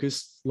is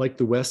focused, like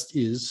the West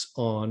is,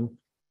 on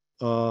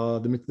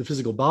the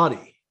physical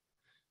body.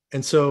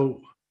 And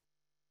so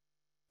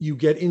you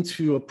get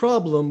into a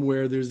problem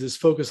where there's this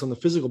focus on the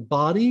physical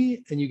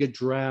body and you get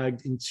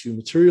dragged into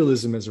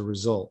materialism as a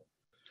result.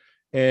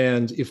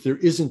 And if there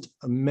isn't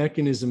a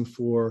mechanism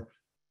for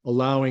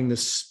allowing the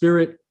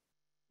spirit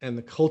and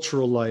the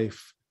cultural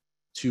life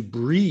to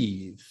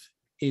breathe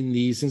in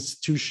these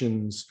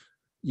institutions,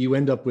 you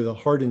end up with a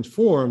hardened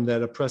form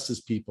that oppresses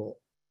people.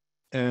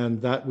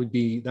 And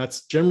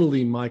that's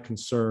generally my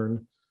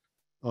concern.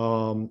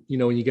 When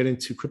you get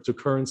into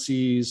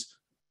cryptocurrencies,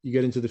 you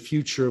get into the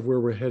future of where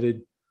we're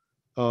headed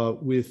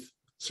with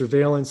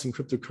surveillance and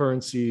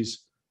cryptocurrencies.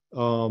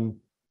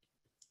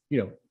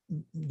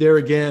 There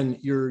again,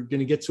 you're going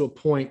to get to a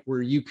point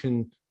where you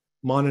can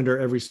monitor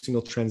every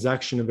single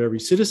transaction of every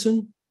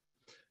citizen.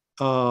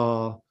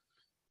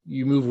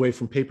 You move away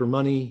from paper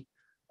money,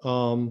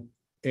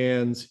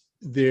 and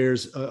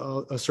there's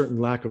a certain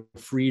lack of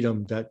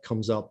freedom that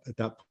comes up at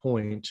that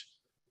point.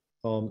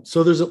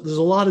 So there's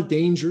a lot of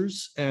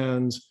dangers,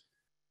 and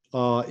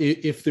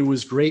if there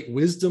was great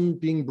wisdom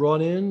being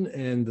brought in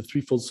and the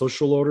threefold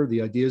social order,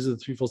 the ideas of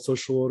the threefold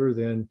social order,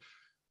 then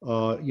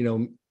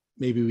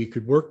maybe we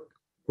could work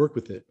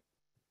with it.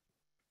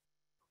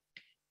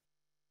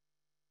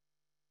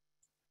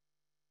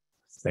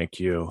 Thank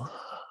you.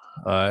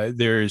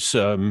 There's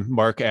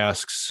Mark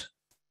asks,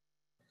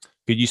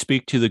 could you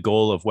speak to the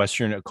goal of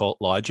Western occult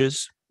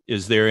lodges?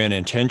 Is there an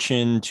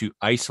intention to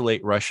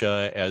isolate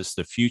Russia as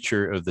the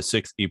future of the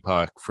sixth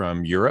epoch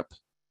from Europe,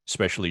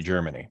 especially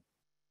Germany?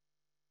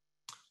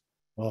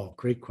 Oh,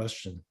 great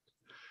question.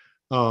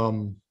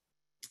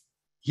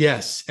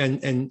 Yes,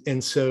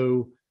 and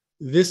so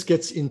this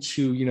gets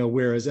into,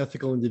 where as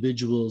ethical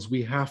individuals,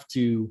 we have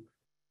to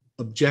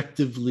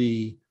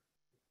objectively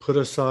put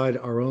aside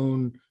our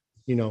own,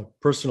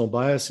 personal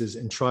biases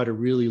and try to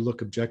really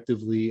look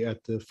objectively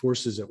at the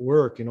forces at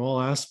work in all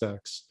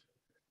aspects.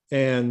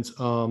 And,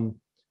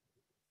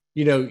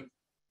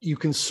 you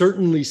can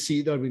certainly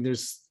see,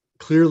 there's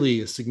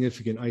clearly a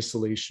significant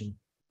isolation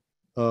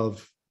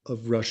of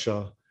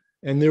Russia.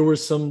 And there were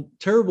some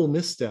terrible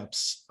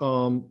missteps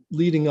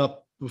leading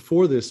up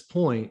before this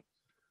point.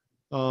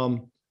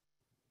 I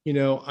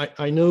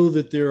know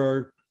that there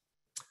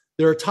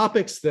are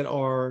topics that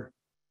are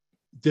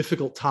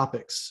difficult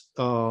topics,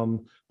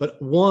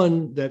 but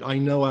one that I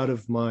know out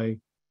of my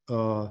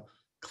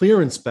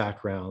clearance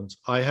background,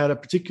 I had a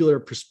particular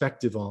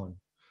perspective on,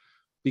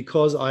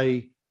 because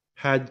I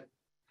had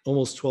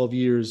almost 12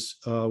 years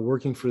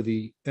working for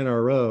the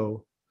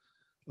NRO.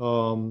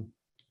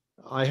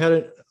 I had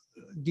a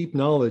deep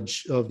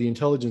knowledge of the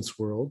intelligence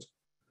world,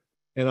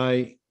 and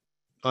I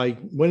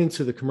went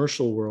into the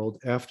commercial world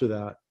after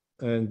that,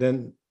 and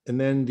then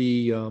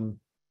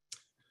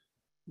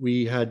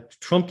we had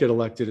Trump get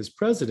elected as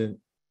president,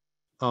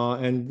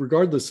 and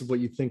regardless of what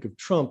you think of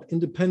Trump,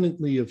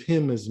 independently of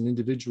him as an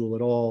individual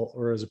at all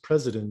or as a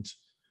president,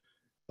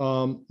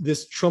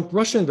 this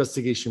Trump-Russia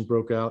investigation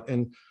broke out,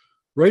 and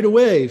right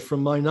away,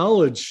 from my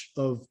knowledge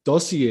of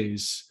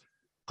dossiers,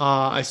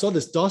 I saw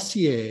this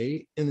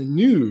dossier in the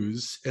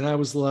news, and I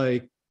was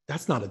like,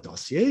 that's not a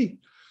dossier.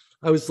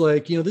 I was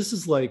like, this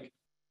is like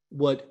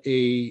what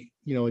a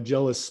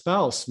jealous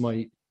spouse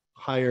might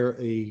hire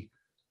a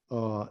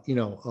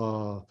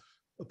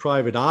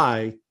private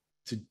eye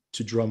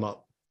to drum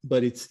up,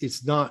 but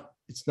it's not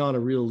a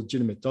real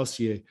legitimate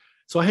dossier.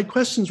 So I had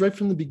questions right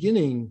from the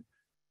beginning,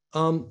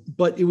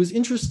 but it was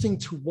interesting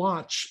to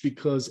watch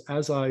because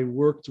as I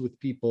worked with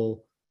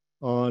people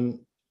on,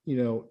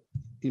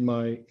 in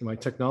my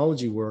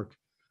technology work,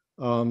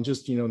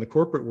 just in the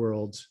corporate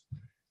world,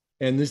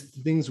 and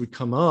things would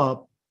come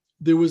up,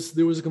 there was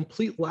a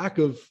complete lack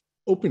of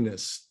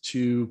openness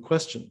to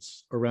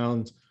questions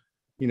around,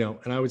 and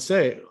I would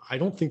say, I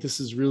don't think this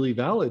is really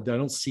valid. I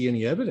don't see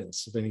any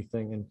evidence of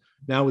anything. And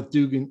now with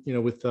Dugan,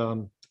 with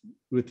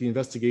the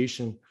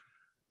investigation,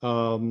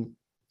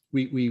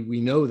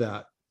 we know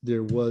that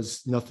there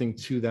was nothing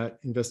to that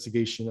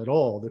investigation at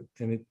all,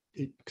 and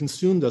it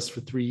consumed us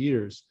for 3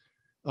 years.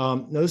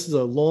 Now this is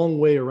a long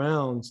way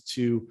around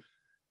to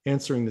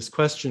answering this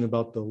question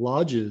about the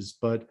lodges,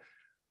 but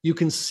you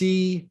can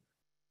see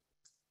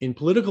in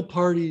political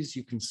parties,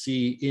 you can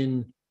see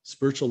in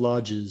spiritual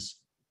lodges,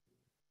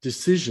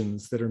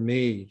 decisions that are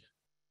made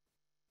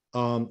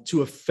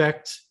to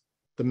affect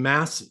the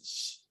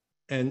masses.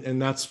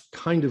 And that's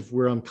kind of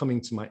where I'm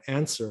coming to my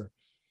answer,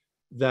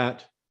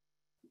 that,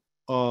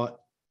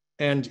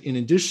 and in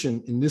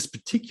addition, in this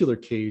particular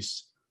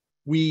case,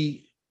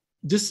 we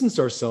distanced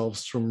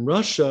ourselves from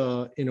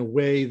Russia in a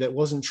way that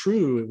wasn't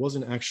true. It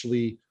wasn't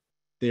actually,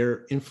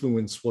 their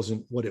influence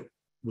wasn't what it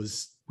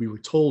was, we were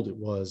told it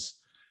was.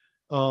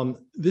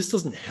 This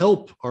doesn't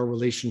help our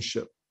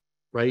relationship,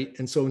 right?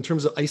 And so in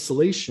terms of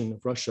isolation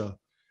of Russia,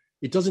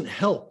 it doesn't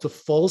help to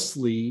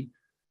falsely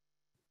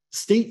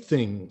state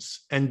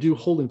things and do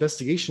whole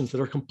investigations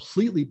that are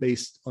completely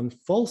based on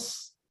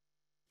false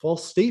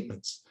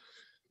statements.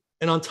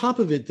 And on top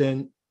of it,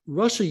 then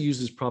Russia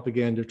uses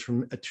propaganda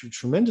to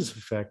tremendous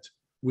effect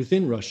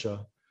within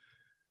Russia.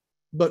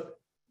 But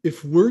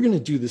if we're going to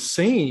do the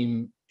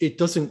same,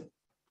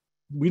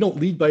 we don't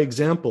lead by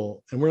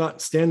example, and we're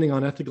not standing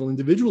on ethical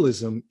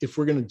individualism if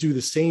we're going to do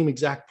the same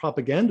exact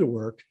propaganda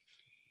work.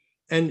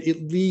 And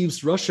it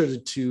leaves Russia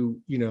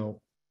to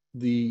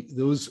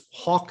those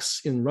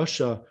hawks in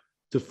Russia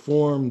to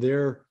form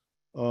their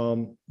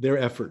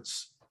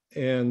efforts.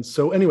 And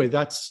so anyway,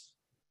 that's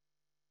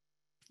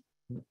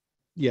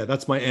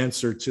my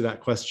answer to that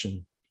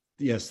question.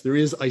 Yes, there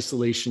is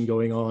isolation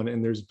going on,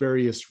 and there's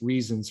various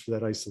reasons for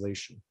that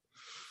isolation.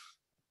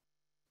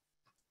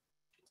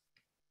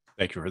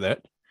 Thank you for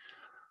that.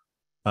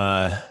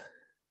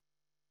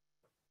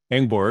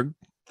 Engborg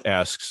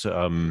asks,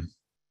 how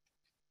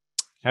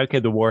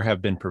could the war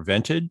have been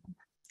prevented?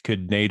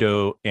 Could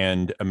NATO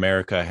and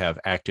America have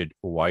acted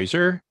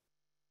wiser?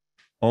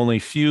 Only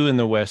few in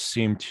the West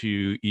seem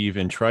to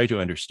even try to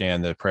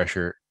understand the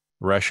pressure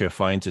Russia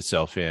finds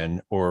itself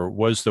in, or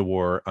was the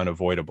war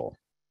unavoidable?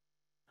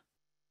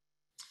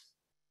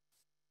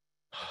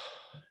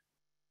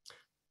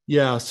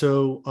 Yeah,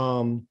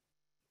 so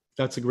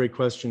that's a great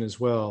question as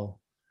well.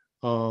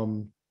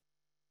 I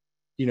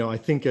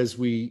think as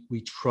we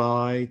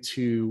try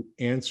to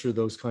answer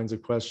those kinds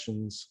of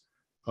questions,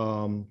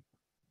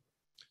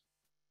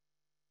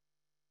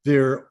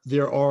 there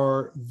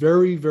are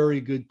very, very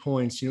good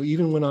points.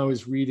 Even when I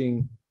was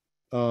reading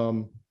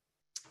the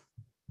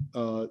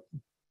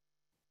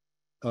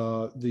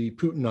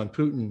Putin on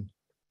Putin,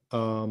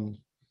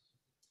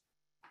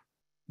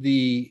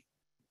 the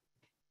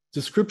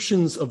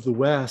descriptions of the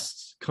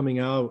West coming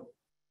out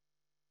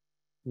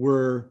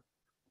were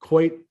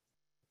quite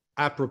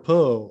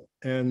apropos,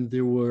 and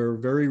there were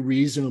very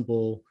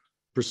reasonable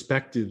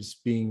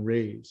perspectives being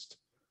raised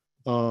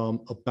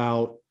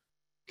about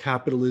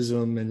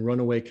capitalism and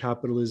runaway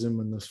capitalism,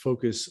 and this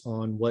focus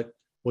on what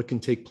can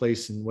take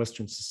place in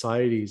Western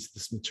societies,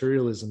 this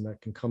materialism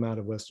that can come out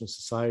of Western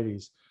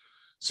societies.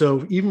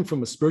 So even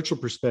from a spiritual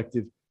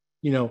perspective,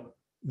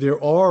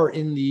 there are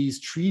in these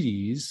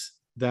treaties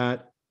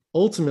that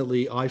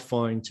ultimately I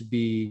find to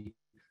be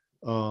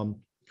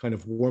kind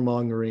of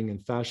warmongering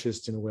and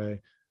fascist in a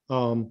way.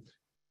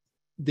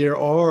 There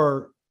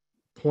are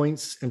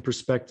points and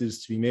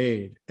perspectives to be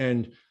made,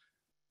 and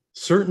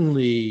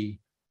certainly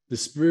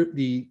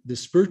the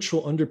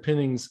spiritual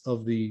underpinnings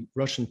of the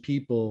Russian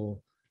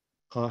people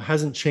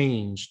hasn't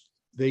changed.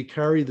 They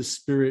carry the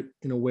spirit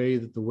in a way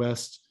that the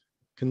West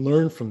can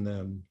learn from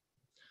them,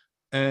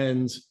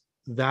 and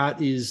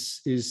that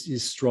is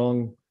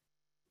strong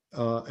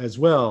as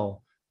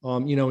well.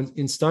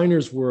 In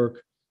Steiner's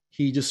work,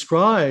 he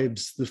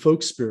describes the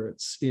folk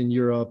spirits in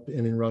Europe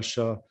and in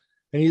Russia,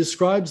 and he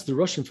describes the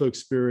Russian folk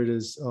spirit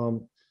as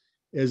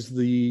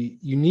the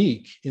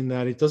unique in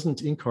that it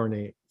doesn't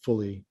incarnate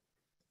fully,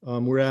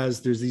 whereas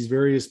there's these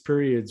various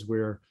periods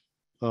where,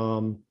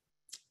 fully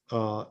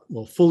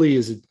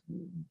is a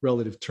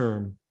relative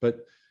term,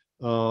 but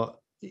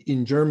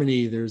in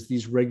Germany there's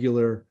these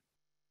regular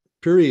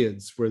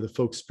periods where the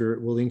folk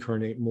spirit will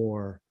incarnate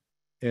more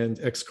and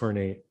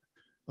excarnate,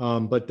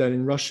 but then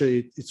in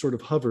Russia it sort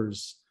of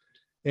hovers.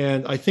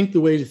 And I think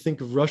the way to think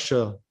of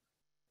Russia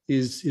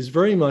is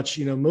very much,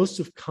 most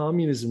of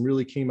communism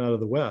really came out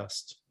of the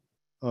West.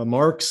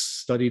 Marx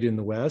studied in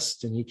the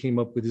West, and he came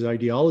up with his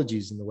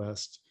ideologies in the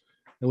West.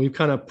 And we've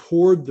kind of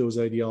poured those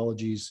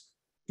ideologies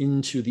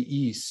into the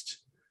East.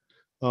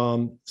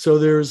 So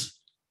there's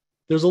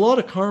a lot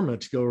of karma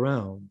to go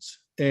around,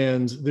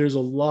 and there's a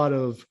lot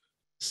of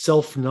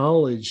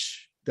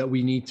self-knowledge that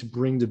we need to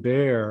bring to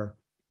bear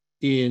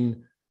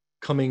in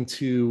coming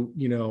to,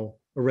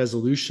 a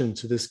resolution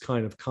to this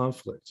kind of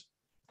conflict.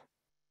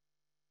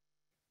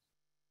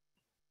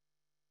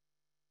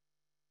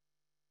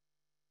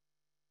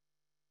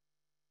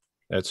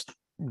 That's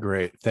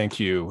great. Thank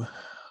you,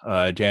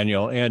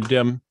 Daniel.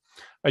 And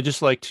I'd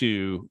just like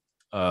to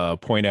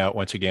point out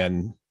once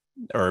again,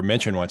 or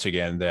mention once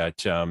again,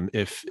 that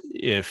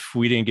if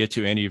we didn't get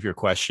to any of your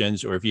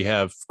questions, or if you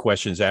have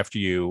questions after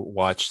you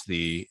watch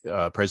the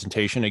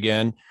presentation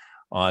again,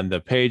 on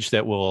the page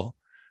that will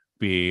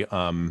be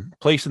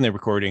placing the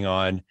recording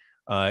on,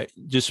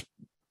 just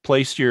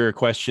place your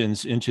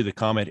questions into the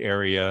comment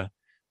area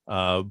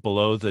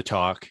below the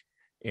talk.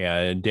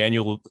 And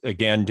Daniel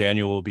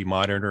will be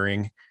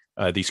monitoring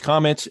these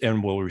comments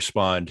and will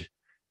respond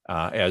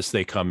as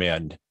they come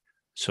in.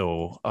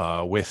 So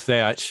with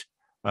that,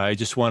 I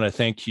just want to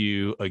thank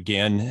you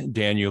again,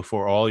 Daniel,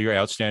 for all your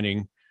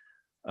outstanding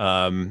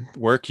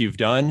work you've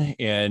done,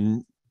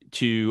 and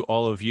to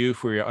all of you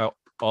for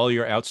all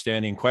your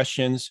outstanding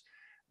questions.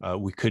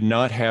 We could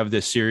not have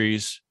this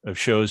series of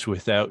shows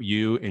without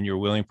you and your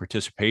willing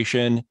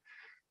participation.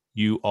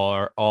 You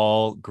are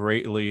all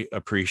greatly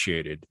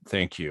appreciated.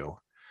 Thank you.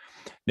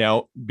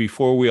 Now,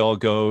 before we all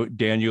go,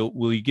 Daniel,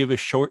 will you give a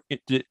short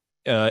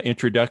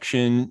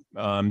introduction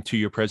to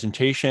your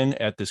presentation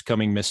at this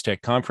coming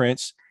MISTEC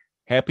conference,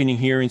 happening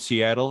here in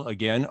Seattle,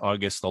 again,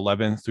 August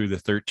 11th through the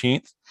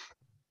 13th.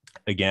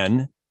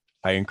 Again,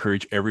 I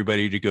encourage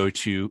everybody to go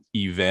to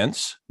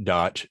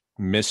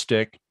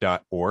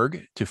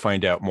events.mistec.org to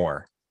find out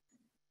more.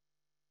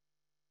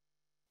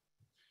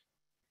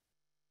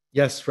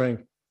 Yes,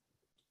 Frank.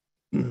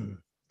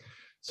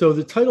 So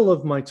the title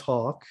of my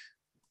talk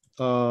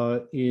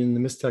in the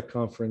MISTEC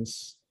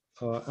conference,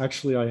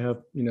 actually I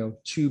have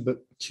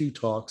two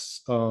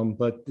talks,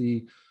 but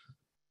the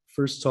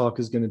first talk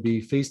is going to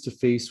be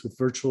Face-to-Face with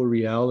Virtual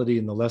Reality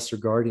and the Lesser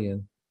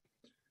Guardian,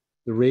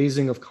 the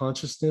Raising of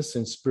Consciousness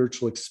and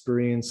Spiritual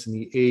Experience in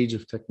the Age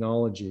of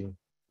Technology.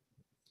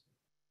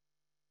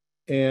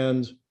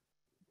 And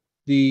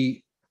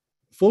the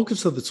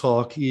focus of the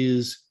talk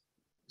is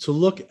to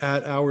look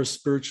at our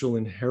spiritual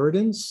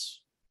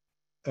inheritance,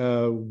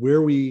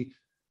 where we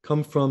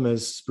come from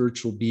as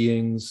spiritual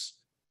beings,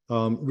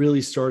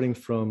 really starting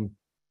from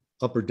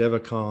Upper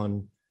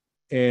Devachan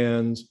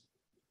and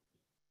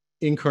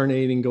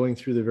incarnating, going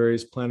through the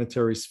various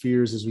planetary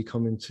spheres as we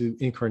come into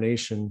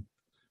incarnation.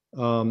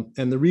 And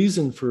the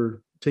reason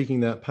for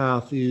taking that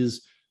path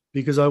is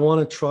because I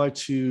want to try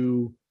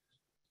to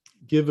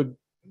give a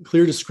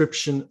clear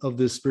description of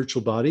the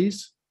spiritual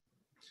bodies,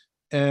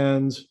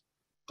 and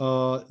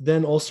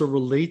then also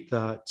relate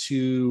that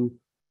to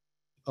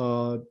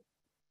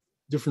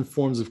different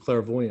forms of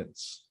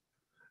clairvoyance.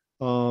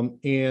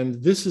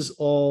 And this is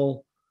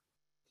all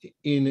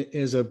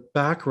as a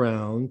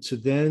background to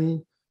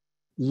then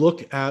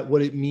look at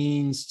what it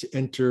means to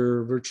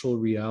enter virtual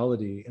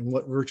reality and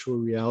what virtual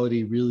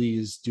reality really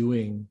is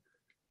doing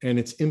and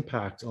its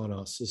impact on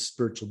us as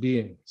spiritual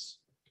beings.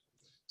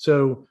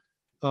 So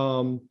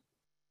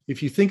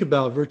if you think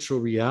about virtual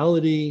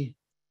reality,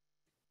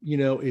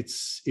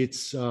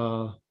 it's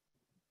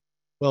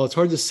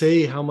hard to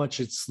say how much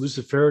it's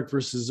Luciferic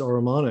versus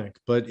Ahrimanic,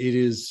 but it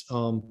is,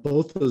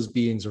 both those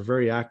beings are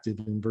very active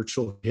in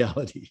virtual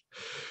reality.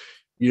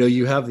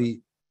 You have the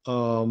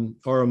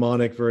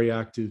Ahrimanic very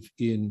active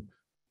in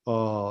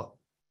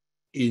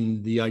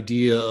the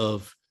idea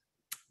of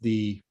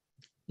the,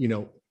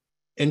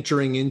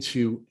 entering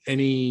into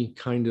any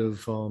kind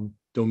of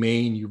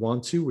domain you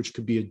want to, which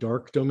could be a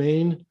dark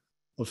domain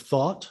of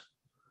thought.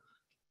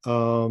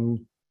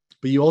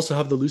 But you also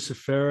have the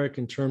Luciferic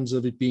in terms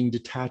of it being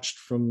detached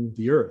from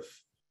the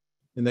earth,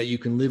 and that you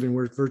can live in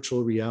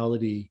virtual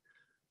reality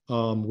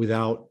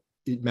without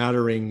it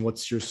mattering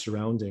what's your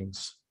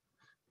surroundings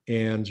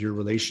and your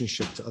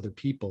relationship to other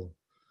people.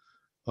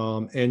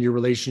 And your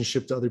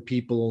relationship to other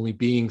people only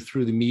being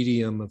through the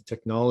medium of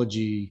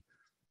technology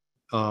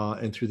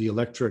and through the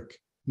electric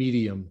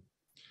medium.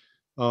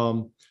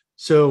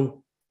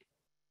 So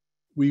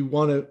I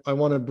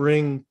want to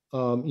bring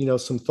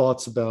some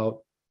thoughts about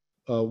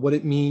what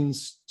it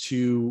means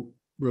to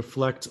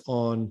reflect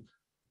on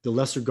the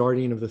lesser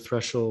guardian of the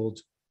threshold,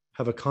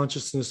 have a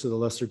consciousness of the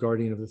lesser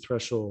guardian of the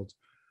threshold,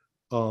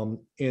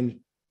 and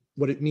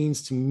what it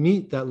means to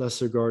meet that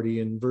lesser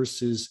guardian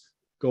versus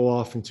go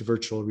off into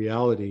virtual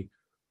reality,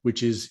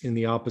 which is in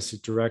the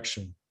opposite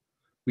direction.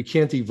 We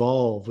can't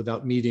evolve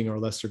without meeting our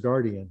lesser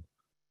guardian.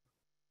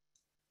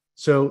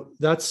 So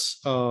that's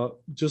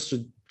just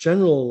a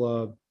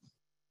general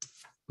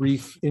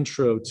brief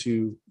intro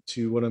to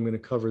what I'm going to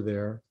cover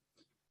there.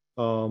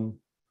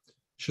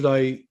 Should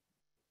I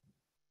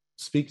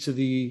speak to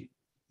the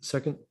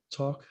second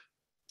talk?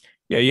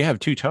 Yeah, you have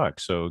two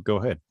talks, so go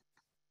ahead.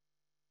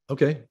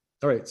 Okay.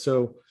 All right.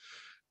 So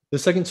the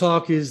second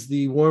talk is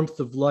the warmth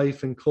of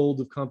life and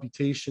cold of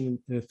computation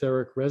in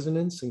etheric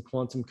resonance and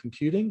quantum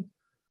computing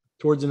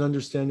towards an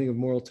understanding of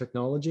moral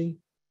technology.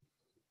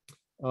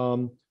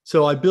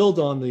 So I build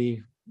on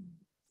the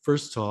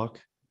first talk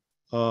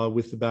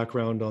with the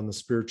background on the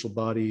spiritual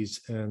bodies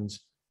and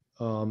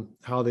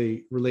how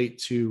they relate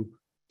to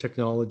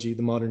technology,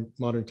 the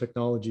modern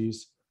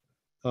technologies.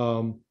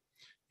 And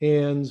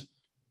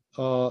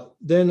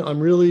then I'm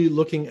really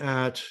looking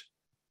at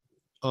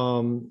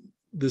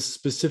the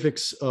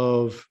specifics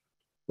of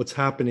what's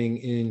happening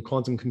in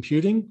quantum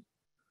computing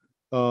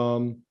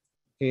and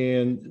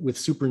with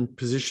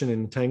superposition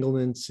and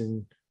entanglements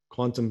in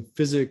quantum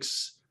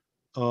physics,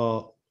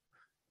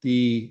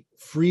 the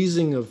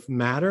freezing of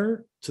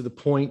matter to the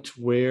point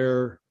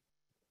where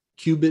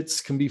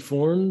qubits can be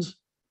formed.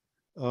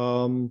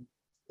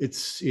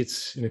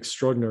 It's an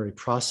extraordinary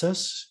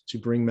process to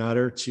bring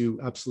matter to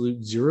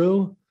absolute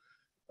zero.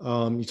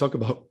 You talk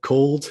about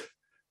cold,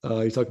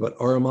 you talk about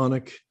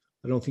harmonic.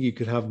 I don't think you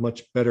could have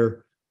much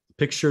better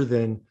picture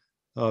than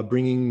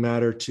bringing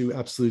matter to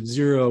absolute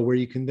zero, where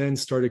you can then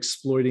start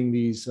exploiting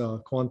these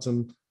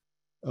quantum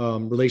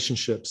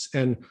relationships.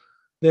 And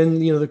then,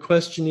 the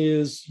question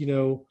is,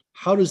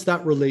 how does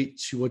that relate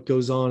to what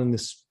goes on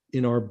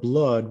in our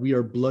blood? We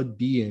are blood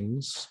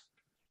beings.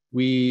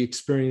 We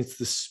experience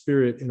the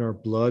spirit in our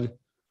blood.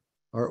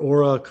 Our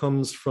aura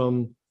comes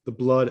from the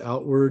blood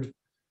outward.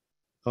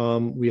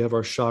 We have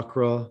our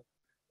chakra.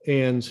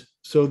 And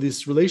so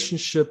this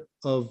relationship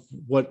of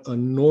what a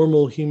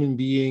normal human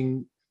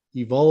being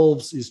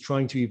is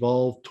trying to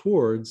evolve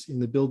towards in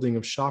the building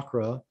of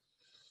chakra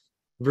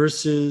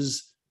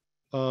versus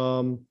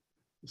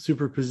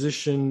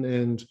superposition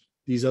and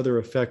these other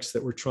effects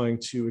that we're trying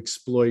to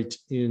exploit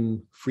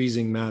in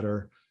freezing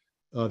matter.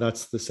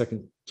 That's the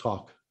second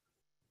talk.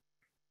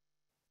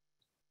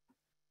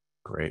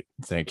 Great.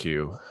 Thank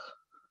you.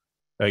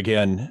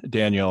 Again,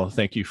 Daniel,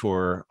 thank you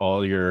for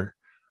all your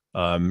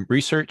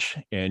research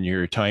and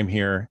your time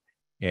here.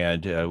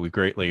 And we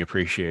greatly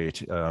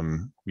appreciate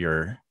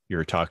your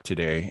talk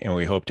today. And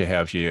we hope to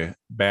have you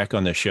back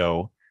on the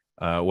show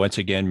once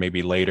again,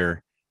 maybe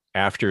later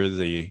after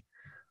the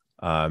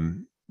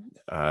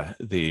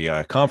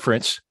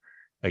conference,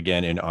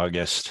 again in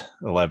August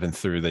 11th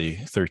through the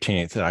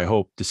 13th. I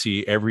hope to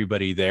see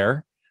everybody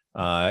there,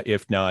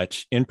 if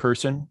not in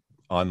person,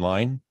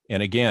 online.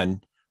 And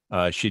again,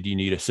 should you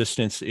need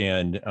assistance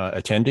in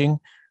attending,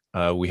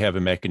 we have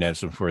a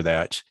mechanism for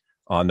that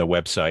on the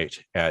website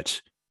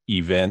at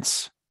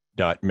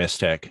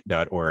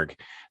events.mistech.org.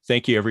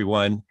 Thank you,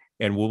 everyone.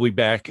 And we'll be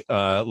back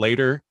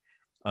later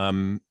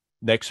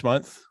next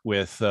month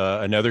with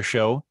another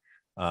show,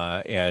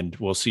 and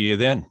we'll see you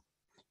then.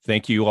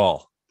 Thank you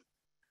all.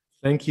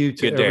 Thank you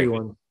to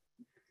everyone.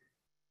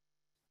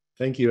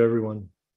 Thank you, everyone.